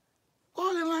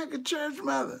 Walking like a church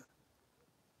mother.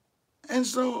 And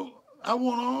so I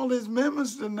want all his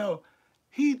members to know,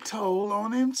 he told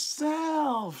on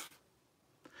himself.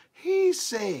 He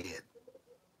said.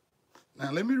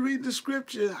 Now let me read the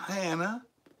scripture, Hannah.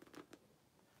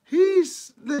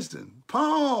 Listen,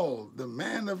 Paul, the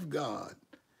man of God,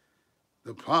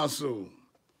 the apostle,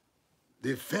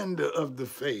 defender of the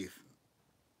faith,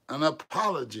 an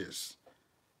apologist.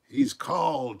 He's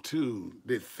called to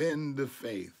defend the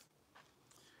faith.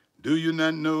 Do you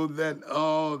not know that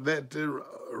the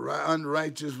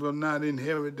unrighteous will not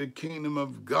inherit the kingdom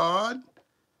of God?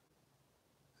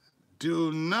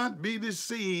 Do not be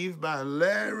deceived by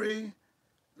Loretta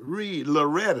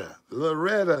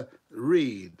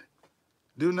Reed.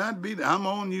 Do not be, I'm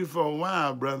on you for a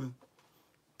while, brother.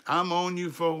 I'm on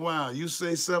you for a while. You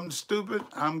say something stupid,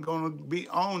 I'm gonna be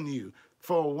on you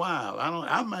for a while.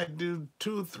 I might do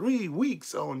 2-3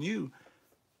 weeks on you.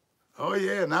 Oh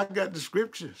yeah, and I got the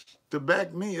scriptures to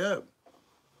back me up.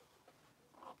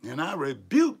 And I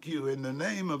rebuke you in the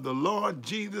name of the Lord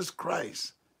Jesus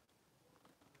Christ.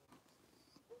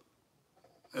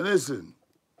 Listen,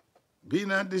 be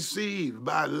not deceived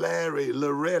by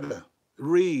Loretta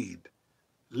Reed,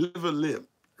 liver lip,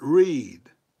 Reed,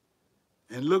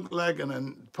 and look like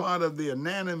a part of the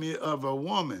anatomy of a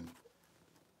woman.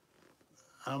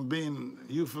 I'm being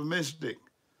euphemistic,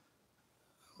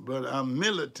 but I'm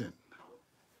militant.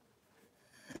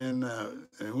 And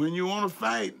when you want to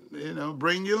fight,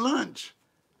 bring your lunch,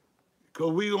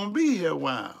 because we're going to be here a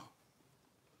while.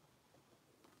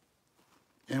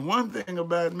 And one thing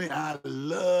about me, I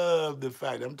love the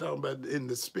fight. I'm talking about in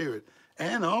the spirit.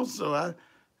 And also,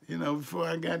 before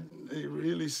I got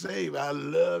really saved, I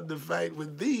loved to fight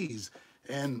with these.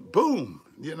 And boom,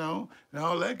 and all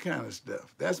that kind of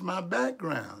stuff. That's my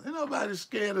background. Ain't nobody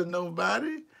scared of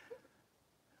nobody.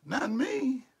 Not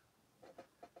me.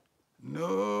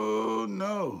 No,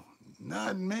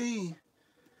 not me.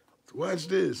 Watch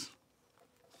this.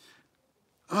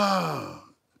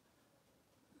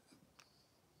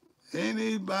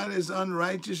 Anybody that's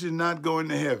unrighteous is not going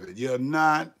to heaven. You're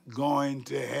not going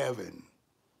to heaven.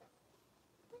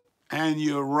 And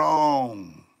you're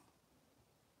wrong.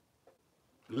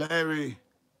 Larry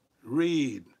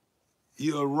Reed,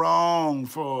 you're wrong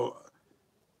for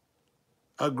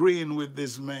agreeing with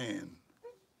this man.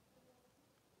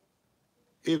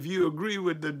 If you agree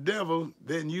with the devil,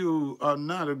 then you are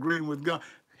not agreeing with God.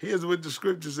 Here's what the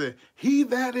scripture says. He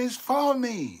that is for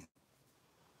me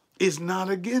is not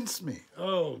against me.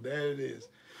 Oh, there it is.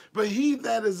 But he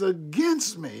that is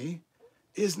against me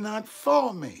is not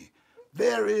for me.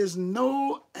 There is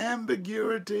no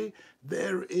ambiguity.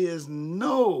 There is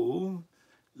no,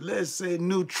 let's say,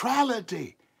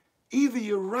 neutrality. Either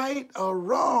you're right or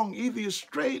wrong. Either you're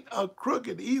straight or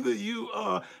crooked. Either you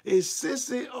are a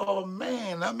sissy or a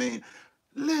man. I mean,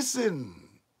 listen.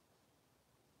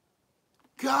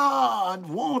 God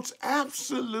wants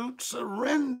absolute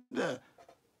surrender.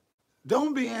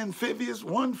 Don't be amphibious,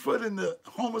 one foot in the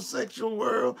homosexual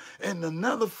world and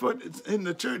another foot in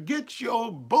the church. Get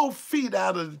your both feet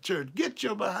out of the church. Get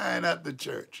your behind out the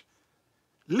church.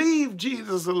 Leave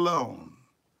Jesus alone.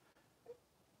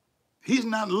 He's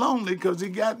not lonely because he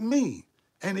got me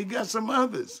and he got some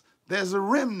others. There's a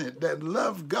remnant that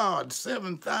love God.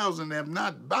 7,000 have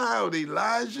not bowed,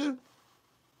 Elijah.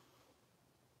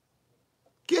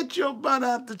 Get your butt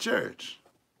out the church.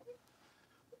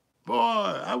 Boy,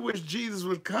 I wish Jesus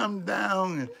would come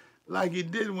down like he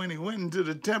did when he went into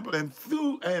the temple and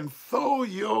throw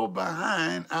your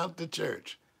behind out the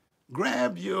church.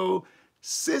 Grab your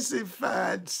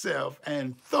sissified self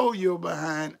and throw your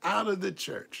behind out of the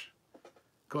church.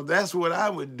 Because that's what I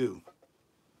would do.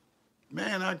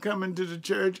 Man, I come into the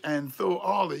church and throw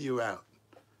all of you out.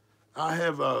 I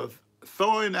have a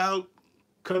throwing out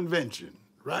convention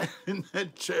right in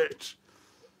that church.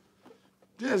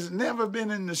 Just never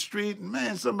been in the street, and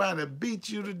man, somebody beat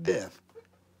you to death.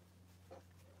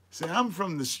 Say, I'm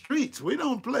from the streets. We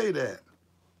don't play that.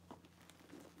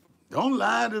 Don't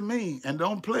lie to me, and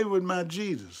don't play with my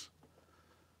Jesus.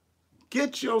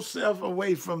 Get yourself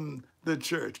away from the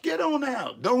church. Get on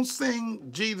out. Don't sing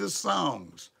Jesus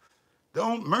songs.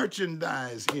 Don't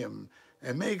merchandise him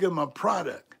and make him a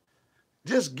product.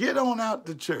 Just get on out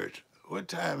the church. What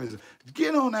time is it?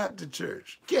 Get on out the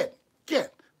church. Get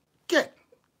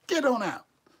on out.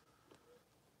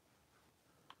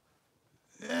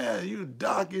 Yeah, you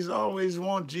darkies always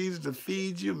want Jesus to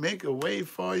feed you, make a way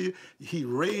for you. He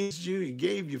raised you. He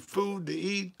gave you food to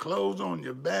eat, clothes on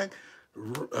your back,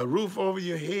 a roof over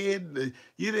your head.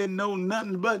 You didn't know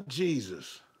nothing but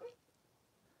Jesus.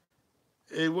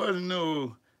 It wasn't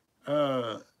no,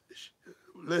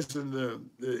 listen,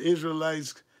 the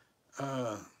Israelites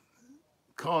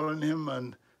calling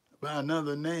him by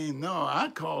another name. No, I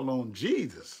call on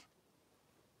Jesus.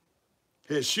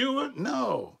 Yeshua?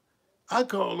 No. I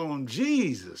call on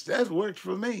Jesus. That works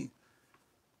for me.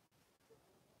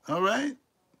 All right?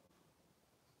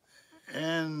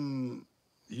 And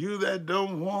you that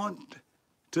don't want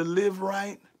to live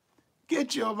right,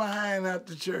 get your behind out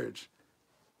the church.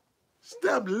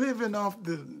 Stop living off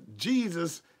the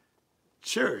Jesus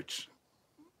church.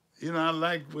 You know, I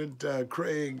like what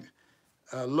Craig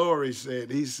Laurie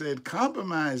said. He said,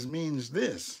 compromise means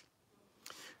this,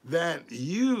 that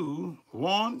you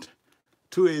want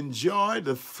to enjoy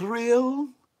the thrill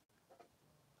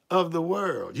of the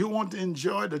world. You want to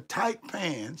enjoy the tight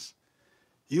pants.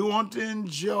 You want to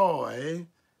enjoy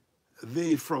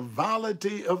the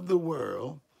frivolity of the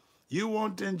world. You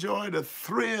want to enjoy the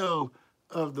thrill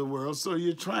of the world. So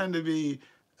you're trying to be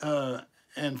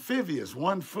amphibious,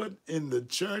 one foot in the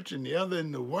church and the other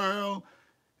in the world.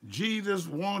 Jesus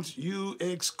wants you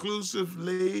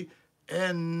exclusively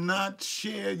and not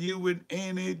share you with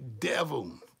any devil.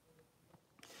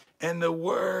 And the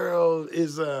world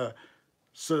is a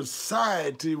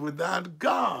society without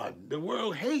God. The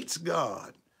world hates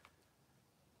God.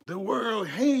 The world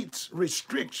hates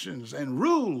restrictions and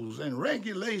rules and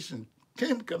regulations,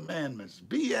 10 commandments,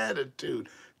 beatitude,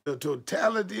 the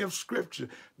totality of Scripture.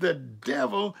 The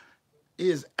devil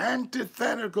is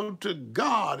antithetical to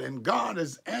God, and God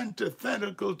is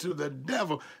antithetical to the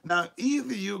devil. Now,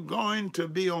 either you're going to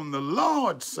be on the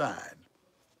Lord's side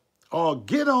or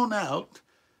get on out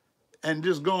and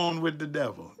just go on with the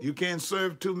devil. You can't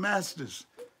serve two masters.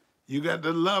 You got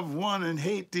to love one and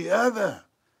hate the other.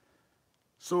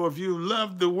 So if you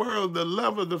love the world, the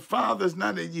love of the Father is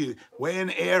not in you. Wear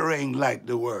an earring like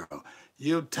the world.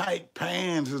 Your tight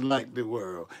pants is like the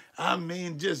world. I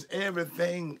mean, just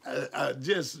everything,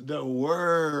 just the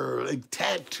world, like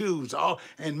tattoos, all,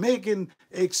 and making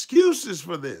excuses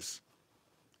for this.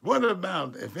 What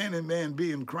about, if any man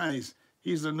be in Christ,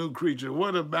 he's a new creature.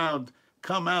 What about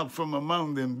come out from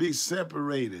among them, be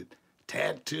separated?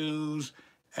 Tattoos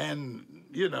and,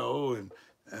 you know, and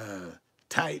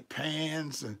tight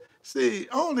pants. And see,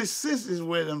 only sissies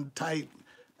wear them tight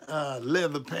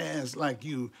leather pants like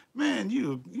you. Man,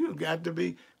 you got to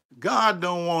be, God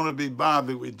don't want to be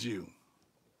bothered with you.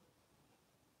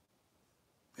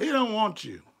 He don't want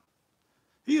you.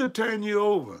 He'll turn you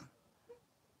over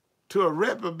to a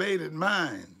reprobated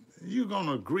mind. You're going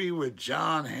to agree with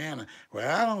John Hannah. Well,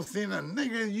 I don't see no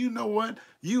nigga. You know what?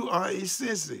 You are a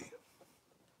sissy.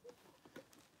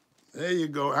 There you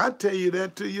go. I'll tell you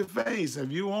that to your face.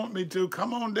 If you want me to,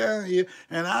 come on down here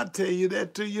and I'll tell you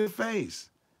that to your face.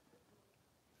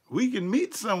 We can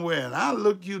meet somewhere and I'll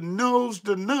look you nose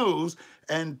to nose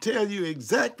and tell you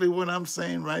exactly what I'm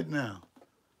saying right now.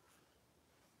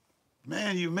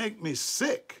 Man, you make me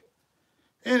sick.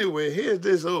 Anyway, here's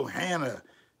this old Hannah.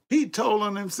 He told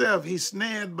on himself he's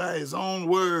snared by his own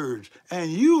words,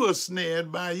 and you are snared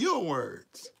by your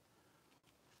words.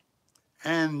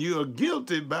 And you are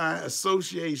guilty by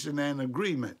association and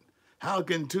agreement. How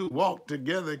can two walk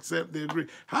together except they agree?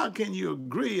 How can you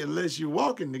agree unless you're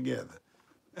walking together?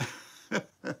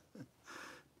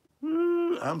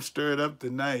 I'm stirred up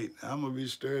tonight. I'm going to be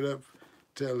stirred up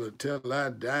till I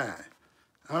die.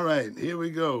 All right, here we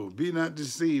go. Be not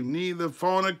deceived. Neither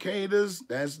fornicators,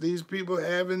 that's these people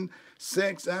having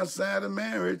sex outside of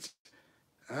marriage.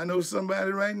 I know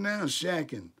somebody right now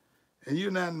shacking, and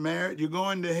you're not married. You're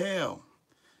going to hell.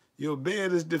 Your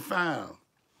bed is defiled.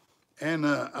 And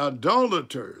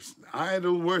idolaters,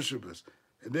 idol worshipers,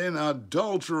 and then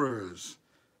adulterers,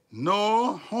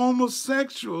 nor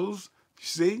homosexuals,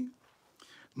 see,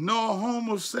 nor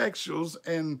homosexuals,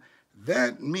 and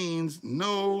that means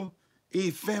no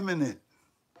effeminate.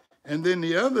 And then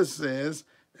the other says,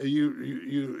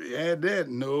 you add that,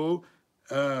 no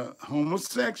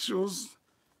homosexuals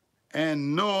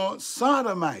and nor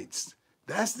sodomites.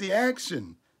 That's the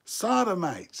action,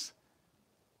 sodomites.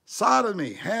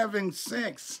 Sodomy, having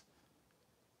sex,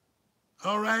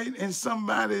 all right, in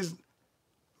somebody's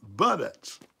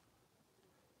buttocks,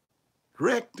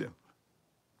 rectum,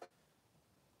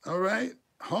 all right?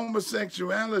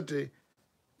 Homosexuality,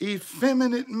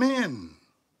 effeminate men.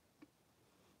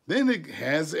 Then it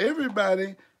has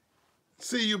everybody.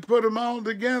 See, you put them all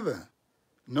together.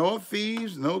 No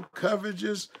thieves, no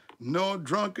covetous, no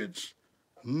drunkards,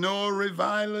 no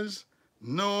revilers,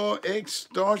 no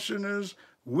extortioners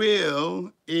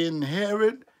will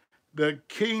inherit the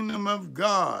kingdom of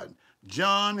God.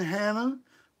 John Hannah,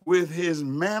 with his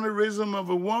mannerism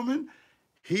of a woman,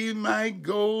 he might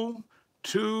go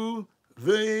to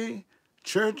the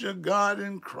Church of God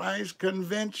in Christ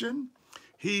convention.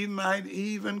 He might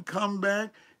even come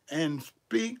back and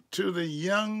speak to the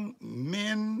young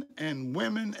men and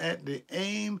women at the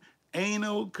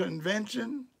anal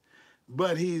convention,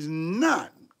 but he's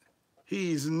not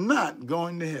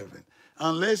going to heaven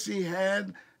unless he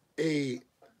had a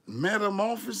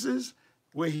metamorphosis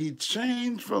where he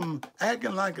changed from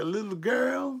acting like a little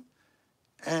girl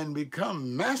and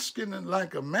become masculine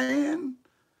like a man.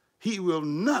 He will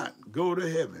not go to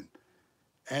heaven.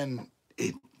 And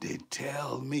they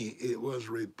tell me, it was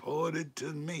reported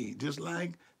to me, just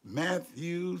like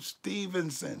Matthew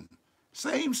Stevenson,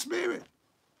 same spirit,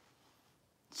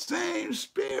 said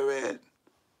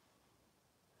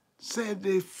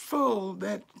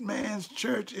that man's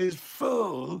church is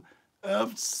full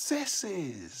of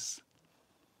sissies.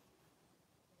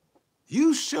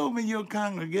 You show me your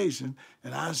congregation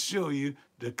and I'll show you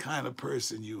the kind of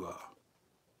person you are.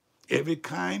 Every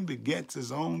kind begets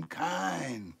his own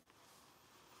kind.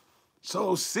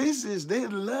 So sissies, they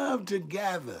love to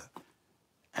gather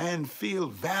and feel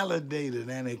validated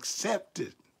and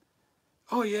accepted.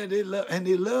 Oh yeah, they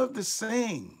love to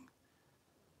sing.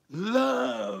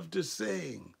 Love to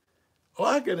sing. Oh,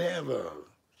 I could have a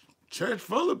church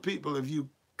full of people if you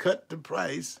cut the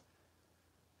price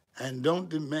and don't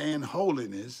demand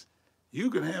holiness. You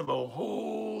can have a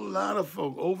whole lot of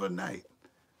folk overnight.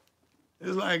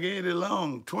 It's like Eddie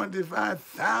Long,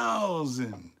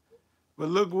 25,000. But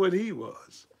look what he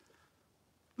was.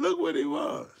 Look what he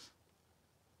was.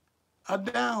 A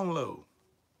download.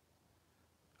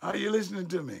 Are you listening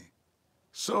to me?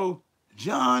 So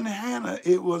John Hannah,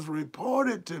 it was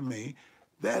reported to me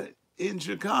that in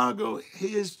Chicago,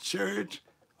 his church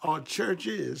or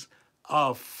churches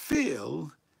are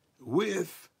filled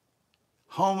with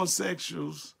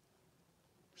homosexuals,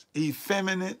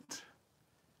 effeminate,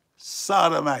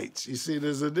 sodomites. You see,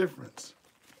 there's a difference.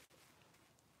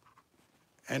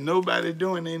 And nobody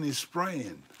doing any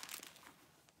spraying.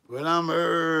 But I'm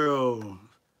Earl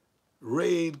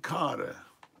Raid Carter,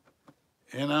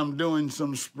 and I'm doing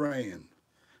some spraying.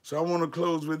 So I want to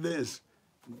close with this.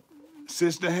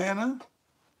 Sister Hannah,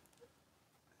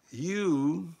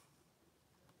 you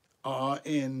are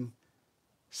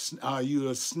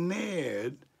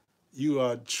snared, you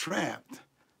are trapped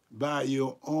by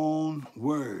your own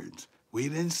words. We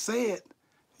didn't say it.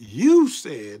 You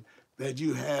said that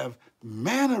you have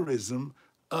mannerism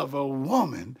of a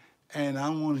woman, and I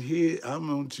want you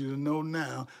to know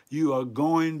now, you are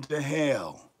going to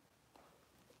hell.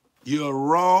 You're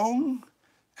wrong,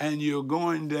 and you're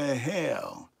going to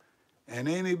hell. And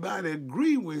anybody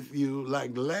agree with you,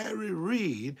 like Larry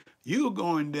Reed, you're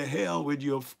going to hell with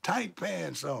your tight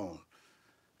pants on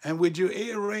and with your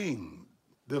earring.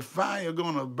 The fire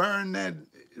gonna burn that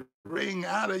ring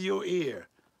out of your ear.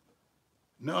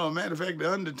 No, matter of fact,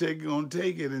 the undertaker gonna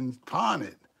take it and pawn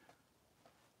it.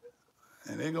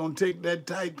 And they're gonna take that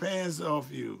tight pants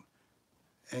off you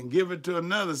and give it to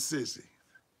another sissy.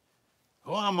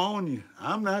 Oh, I'm on you.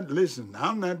 I'm not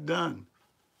done.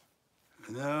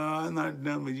 No, I'm not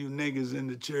done with you niggas in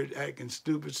the church acting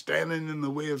stupid, standing in the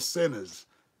way of sinners.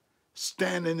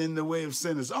 Standing in the way of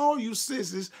sinners. All you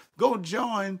sissies, go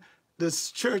join the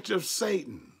church of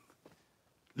Satan.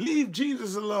 Leave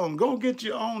Jesus alone. Go get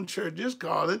your own church. Just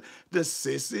call it the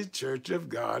Sissy Church of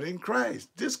God in Christ.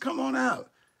 Just come on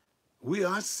out. We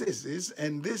are sissies,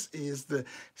 and this is the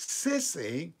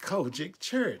Sissy Kojic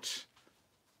Church.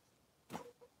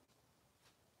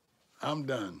 I'm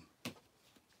done.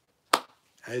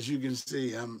 As you can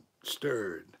see, I'm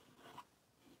stirred.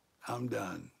 I'm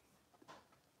done.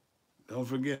 Don't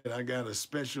forget, I got a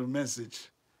special message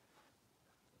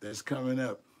that's coming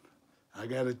up. I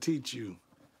got to teach you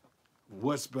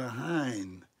what's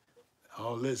behind,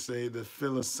 or let's say the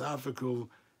philosophical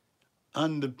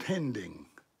underpinning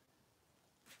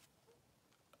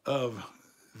of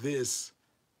this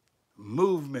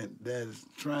movement that's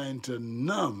trying to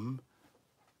numb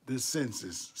the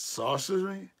senses.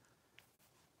 Sorcery,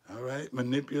 all right,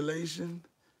 manipulation,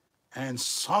 and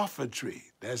sophistry.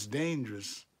 That's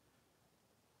dangerous.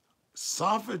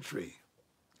 Sophistry,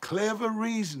 clever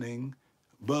reasoning,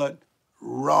 but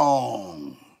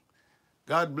wrong.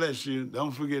 God bless you.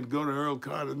 Don't forget, go to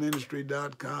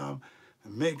earlcarterministry.com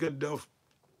and make a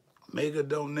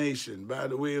donation by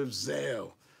the way of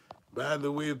Zelle, by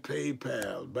the way of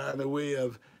PayPal, by the way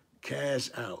of Cash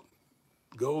Out.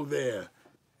 Go there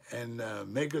and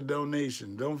make a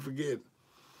donation. Don't forget,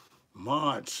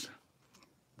 March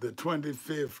the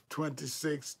 25th,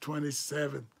 26th,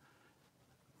 27th,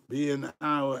 be in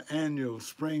our annual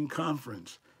spring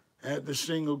conference at the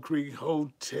Shingle Creek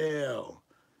Hotel.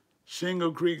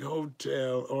 Shingle Creek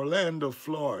Hotel, Orlando,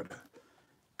 Florida.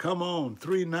 Come on,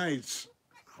 3 nights.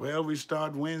 Well, we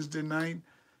start Wednesday night.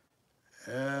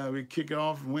 We kick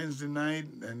off Wednesday night,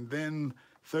 and then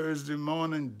Thursday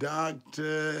morning,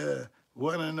 Dr.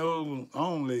 One and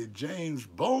only James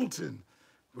Bolton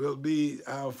will be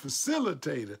our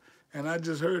facilitator. And I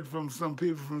just heard from some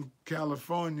people from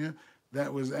California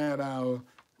that was at our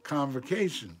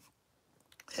convocation,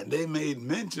 and they made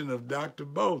mention of Dr.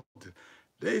 Bolton.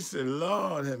 They said,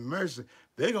 Lord have mercy,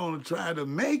 they're going to try to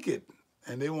make it,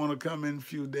 and they want to come in a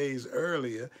few days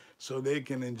earlier so they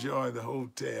can enjoy the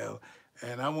hotel.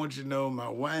 And I want you to know my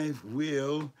wife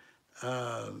will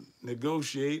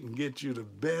negotiate and get you the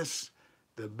best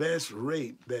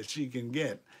rate that she can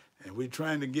get. And we're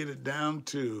trying to get it down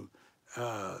to,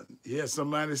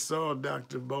 somebody saw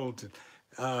Dr. Bolton,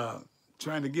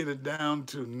 trying to get it down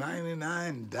to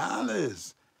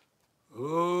 $99.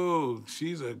 Oh,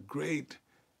 she's a great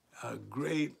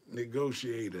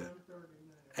negotiator.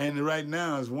 And right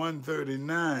now it's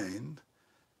 $139.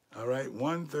 All right,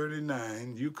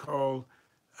 $139. You call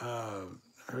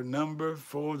her number,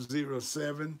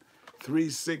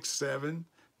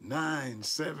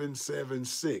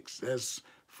 407-367-9776. That's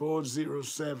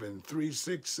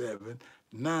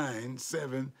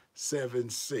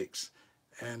 407-367-9776.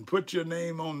 And put your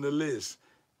name on the list.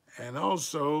 And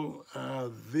also,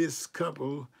 this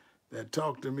couple that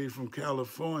talked to me from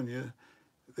California,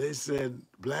 they said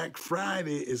Black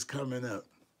Friday is coming up,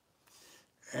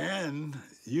 and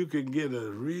you can get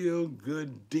a real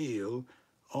good deal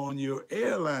on your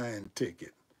airline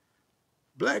ticket.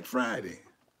 Black Friday,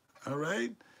 all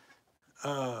right?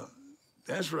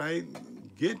 That's right.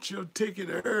 Get your ticket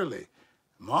early.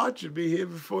 March will be here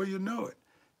before you know it.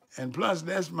 And plus,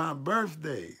 that's my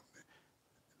birthday.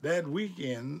 That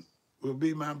weekend will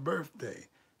be my birthday.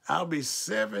 I'll be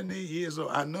 70 years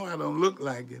old. I know I don't look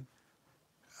like it.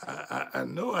 I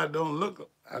know I don't look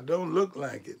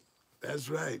like it. That's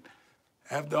right.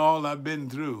 After all I've been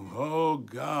through, oh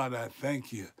God, I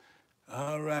thank you.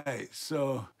 All right,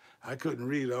 so I couldn't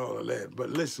read all of that, but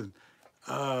listen,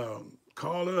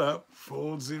 call her up,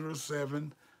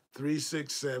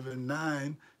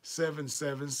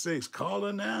 407-367-9776. Call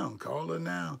her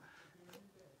now.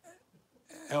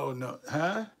 Oh, no,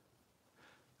 huh?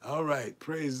 All right,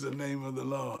 praise the name of the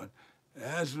Lord.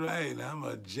 That's right, I'm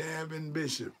a jabbing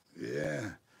bishop,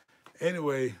 yeah.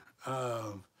 Anyway,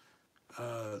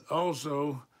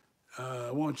 also, I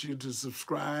want you to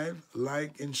subscribe,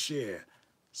 like, and share.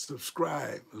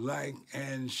 Subscribe, like,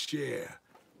 and share.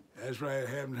 That's right, I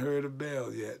haven't heard a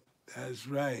bell yet. That's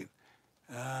right.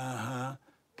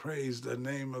 Praise the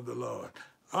name of the Lord.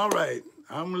 All right,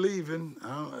 I'm leaving,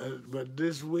 but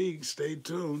this week, stay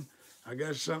tuned. I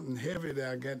got something heavy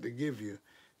that I got to give you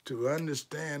to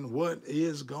understand what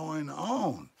is going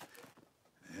on.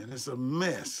 And it's a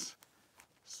mess.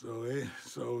 So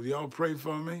y'all pray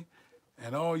for me.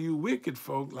 And all you wicked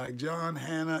folk like John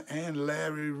Hannah and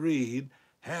Larry Reed,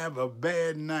 have a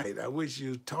bad night. I wish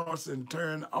you toss and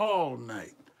turn all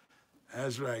night.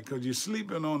 That's right, because you're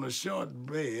sleeping on a short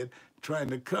bed, trying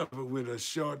to cover with a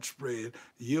short spread.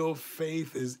 Your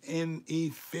faith is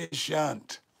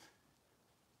inefficient.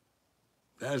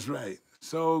 That's right.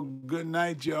 So good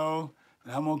night, y'all.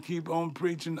 And I'm going to keep on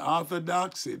preaching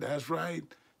orthodoxy. That's right.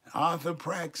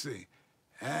 Orthopraxy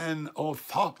and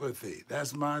orthopathy.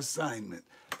 That's my assignment.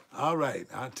 All right.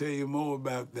 I'll tell you more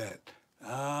about that.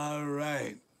 All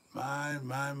right. My.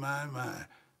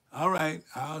 All right.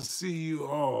 I'll see you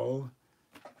all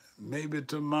maybe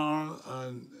tomorrow,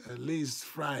 at least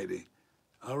Friday.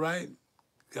 All right?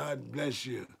 God bless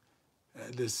you.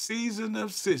 The season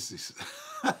of sissies.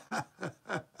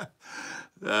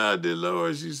 Ah,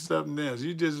 Dolores, you something else.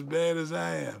 You just as bad as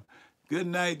I am. Good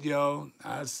night, y'all.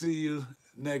 I'll see you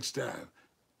next time.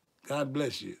 God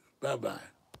bless you. Bye-bye.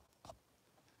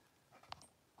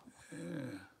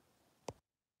 Yeah.